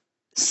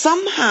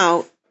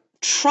 somehow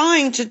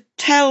trying to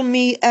tell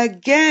me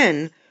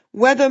again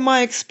whether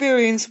my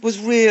experience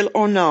was real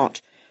or not.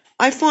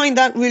 I find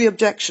that really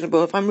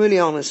objectionable, if I'm really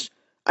honest.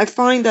 I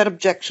find that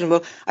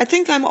objectionable. I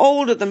think I'm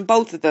older than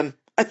both of them.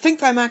 I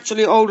think I'm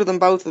actually older than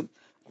both of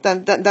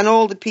than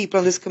all the people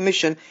on this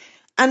commission.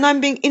 And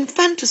I'm being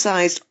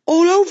infanticized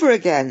all over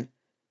again.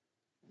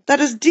 That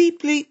is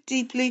deeply,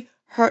 deeply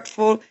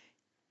hurtful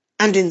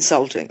and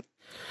insulting.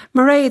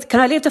 Mairead, can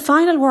I leave the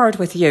final word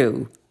with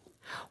you?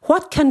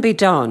 What can be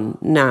done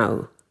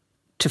now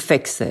to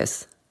fix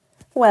this?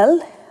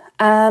 Well,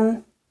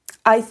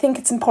 I think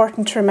it's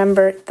important to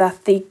remember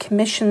that the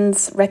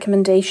Commission's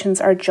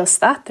recommendations are just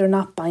that. They're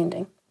not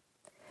binding.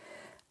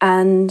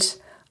 And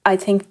I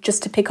think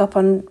just to pick up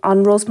on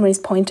Rosemary's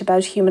point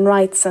about human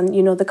rights and,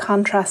 the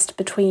contrast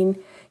between,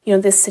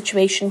 this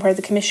situation where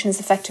the Commission is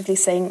effectively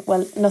saying,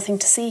 well, nothing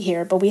to see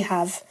here, but we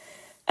have,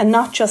 and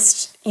not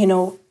just,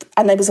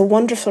 and it was a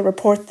wonderful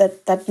report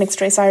that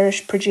Mixed Race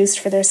Irish produced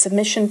for their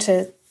submission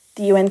to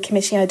the UN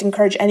Committee. I'd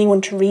encourage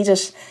anyone to read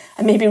it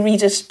and maybe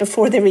read it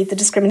before they read the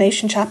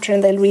discrimination chapter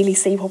and they'll really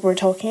see what we're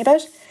talking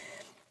about.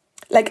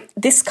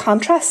 This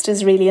contrast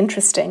is really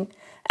interesting.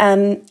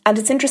 And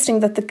it's interesting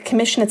that the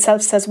Commission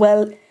itself says,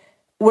 well,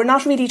 we're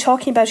not really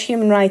talking about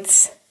human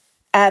rights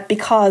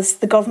because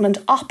the government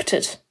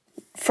opted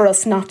for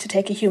us not to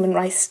take a human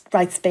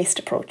rights-based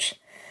approach.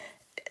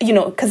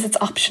 Because it's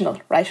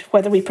optional, right,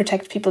 whether we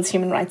protect people's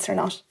human rights or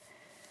not.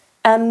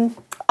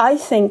 I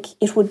think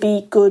it would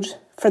be good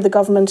for the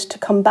government to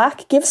come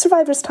back, give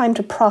survivors time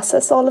to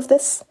process all of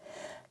this,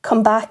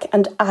 come back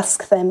and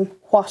ask them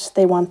what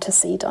they want to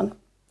see done.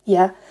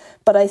 Yeah,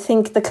 but I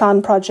think the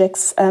Clon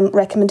Project's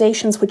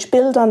recommendations, which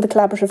build on the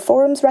Collaborative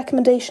Forum's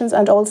recommendations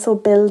and also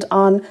build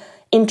on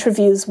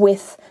interviews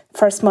with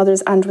first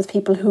mothers and with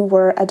people who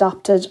were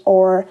adopted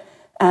or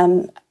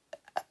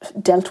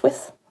dealt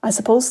with, I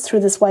suppose,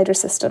 through this wider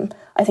system.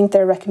 I think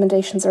their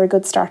recommendations are a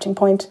good starting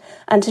point.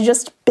 And to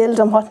just build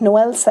on what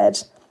Noelle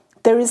said,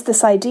 there is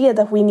this idea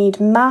that we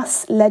need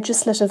mass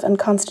legislative and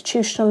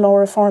constitutional law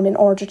reform in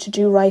order to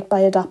do right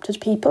by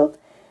adopted people.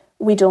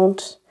 We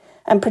don't.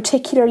 And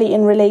particularly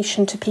in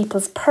relation to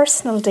people's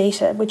personal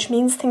data, which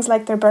means things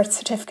like their birth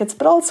certificates,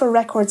 but also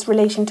records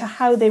relating to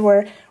how they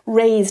were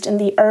raised in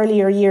the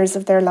earlier years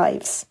of their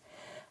lives.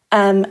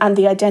 and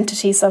the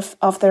identities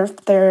of their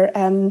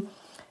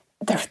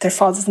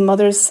fathers and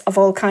mothers of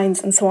all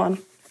kinds and so on.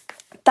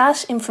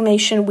 That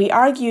information, we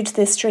argued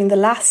this during the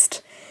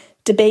last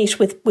debate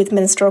with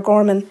Minister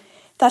O'Gorman,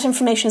 that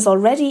information is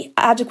already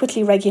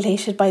adequately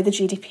regulated by the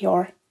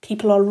GDPR.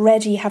 People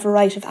already have a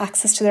right of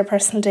access to their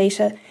personal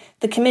data.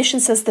 The Commission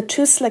says that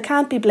TUSLA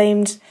can't be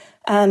blamed,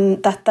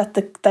 that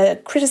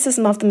the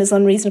criticism of them is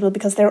unreasonable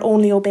because they're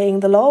only obeying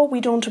the law. We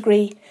don't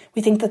agree.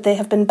 We think that they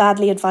have been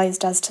badly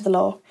advised as to the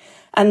law.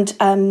 And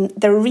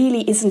there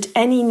really isn't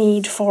any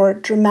need for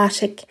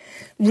dramatic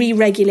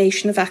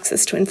re-regulation of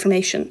access to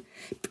information,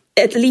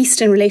 at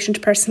least in relation to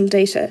personal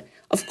data.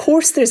 Of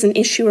course, there's an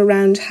issue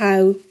around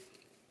how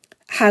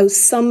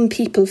some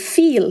people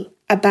feel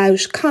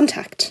about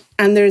contact,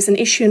 and there's an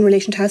issue in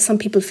relation to how some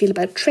people feel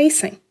about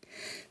tracing.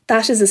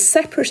 That is a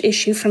separate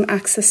issue from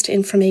access to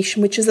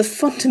information, which is a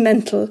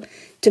fundamental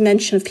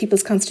dimension of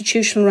people's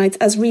constitutional rights,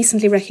 as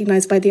recently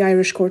recognised by the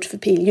Irish Court of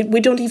Appeal. We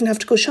don't even have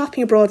to go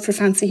shopping abroad for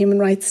fancy human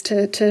rights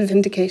to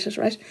vindicate it,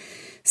 right?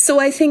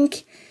 So I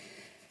think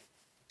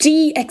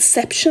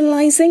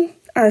de-exceptionalising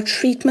our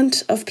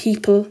treatment of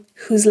people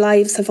whose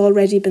lives have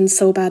already been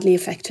so badly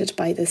affected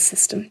by this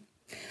system.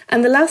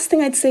 And the last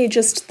thing I'd say,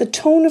 just the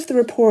tone of the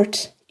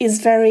report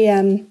is very,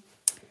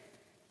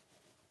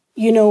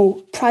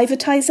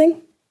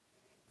 privatising.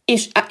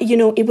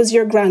 It was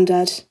your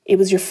granddad, it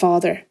was your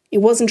father. It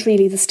wasn't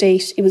really the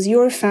state, it was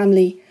your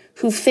family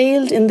who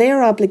failed in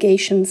their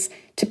obligations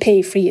to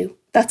pay for you.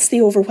 That's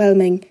the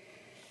overwhelming.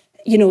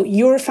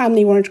 Your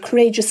family weren't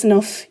courageous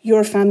enough,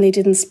 your family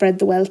didn't spread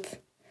the wealth.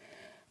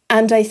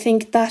 And I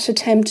think that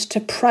attempt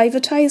to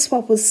privatise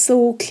what was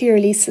so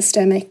clearly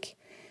systemic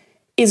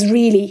is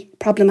really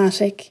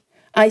problematic.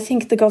 I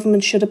think the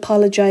government should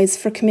apologise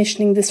for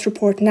commissioning this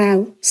report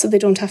now so they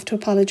don't have to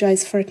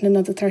apologise for it in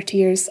another 30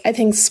 years. I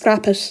think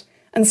scrap it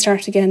and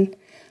start again.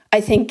 I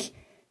think,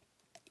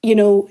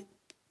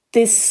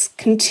 this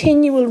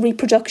continual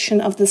reproduction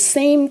of the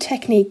same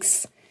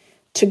techniques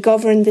to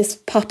govern this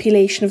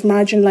population of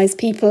marginalised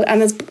people,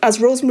 and as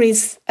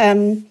Rosemary's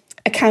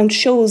account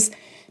shows,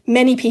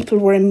 many people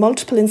were in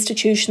multiple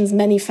institutions,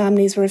 many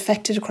families were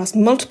affected across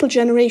multiple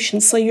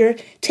generations. So you're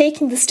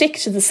taking the stick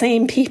to the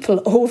same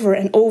people over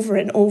and over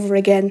and over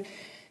again.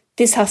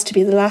 This has to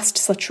be the last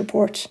such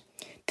report.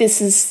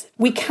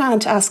 We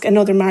can't ask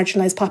another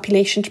marginalised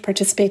population to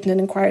participate in an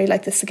inquiry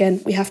like this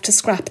again. We have to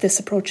scrap this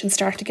approach and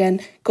start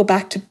again, go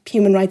back to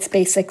human rights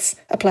basics,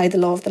 apply the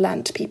law of the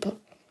land to people.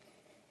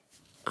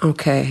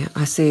 OK,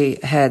 I see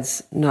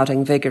heads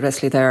nodding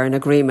vigorously there in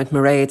agreement.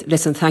 Mairead,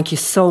 listen, thank you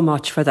so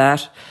much for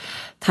that.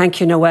 Thank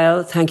you,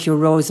 Noel. Thank you,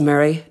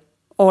 Rosemary.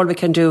 All we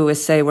can do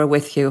is say we're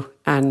with you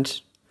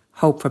and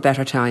hope for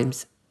better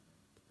times.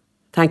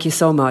 Thank you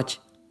so much.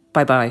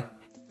 Bye-bye.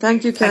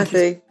 Thank you,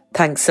 Kathy.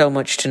 Thanks so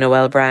much to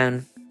Noel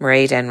Brown,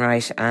 Mairead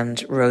Enright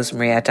and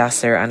Rosemary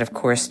Adasser, and of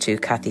course to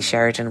Kathy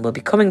Sheridan. We'll be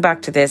coming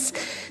back to this.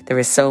 There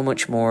is so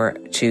much more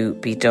to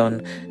be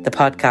done. The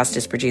podcast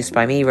is produced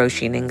by me,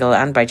 Roisin Ingle,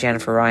 and by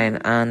Jennifer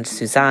Ryan and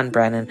Suzanne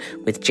Brennan,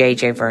 with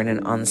JJ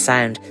Vernon on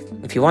sound.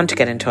 If you want to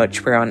get in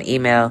touch, we're on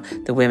email,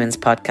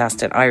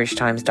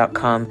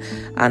 thewomenspodcast@irishtimes.com,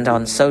 and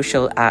on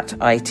social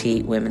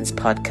 @IT Women's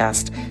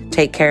Podcast.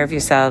 Take care of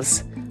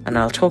yourselves, and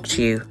I'll talk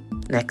to you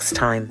next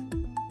time.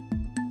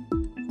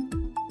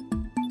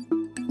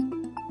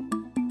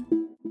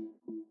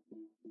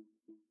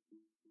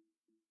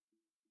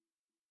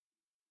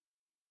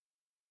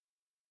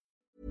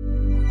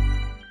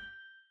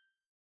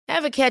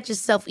 Ever catch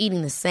yourself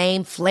eating the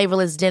same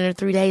flavorless dinner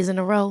 3 days in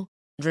a row?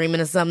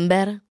 Dreaming of something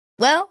better?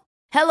 Well,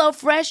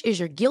 HelloFresh is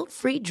your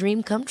guilt-free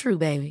dream come true,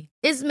 baby.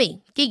 It's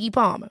me, Keke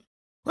Palmer.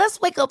 Let's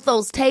wake up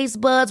those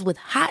taste buds with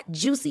hot,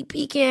 juicy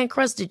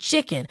pecan-crusted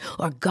chicken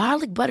or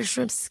garlic butter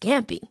shrimp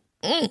scampi.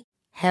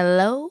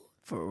 Hello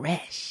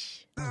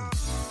Fresh.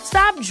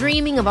 Stop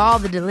dreaming of all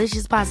the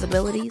delicious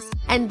possibilities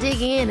and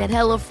dig in at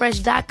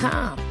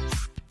HelloFresh.com.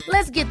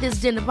 Let's get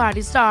this dinner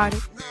party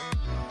started.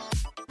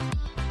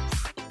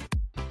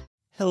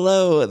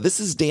 Hello, this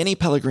is Danny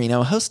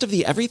Pellegrino, host of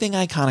the Everything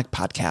Iconic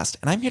podcast,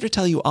 and I'm here to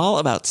tell you all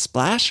about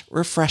Splash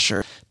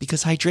Refresher,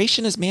 because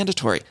hydration is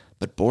mandatory,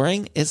 but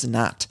boring is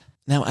not.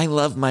 Now, I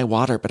love my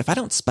water, but if I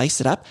don't spice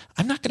it up,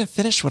 I'm not going to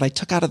finish what I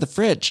took out of the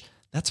fridge.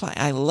 That's why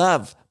I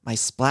love my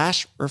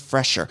Splash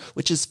Refresher,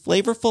 which is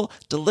flavorful,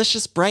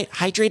 delicious, bright,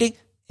 hydrating,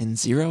 and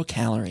 0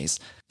 calories.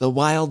 The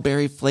wild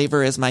berry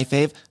flavor is my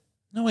fave.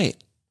 No,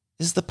 wait,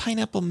 is the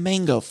pineapple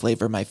mango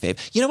flavor my fave?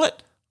 You know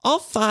what? All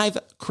 5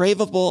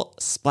 craveable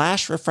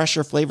Splash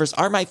Refresher flavors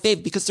are my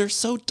fave because they're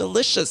so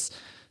delicious.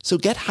 So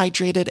get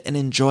hydrated and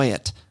enjoy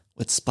it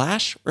with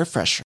Splash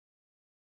Refresher.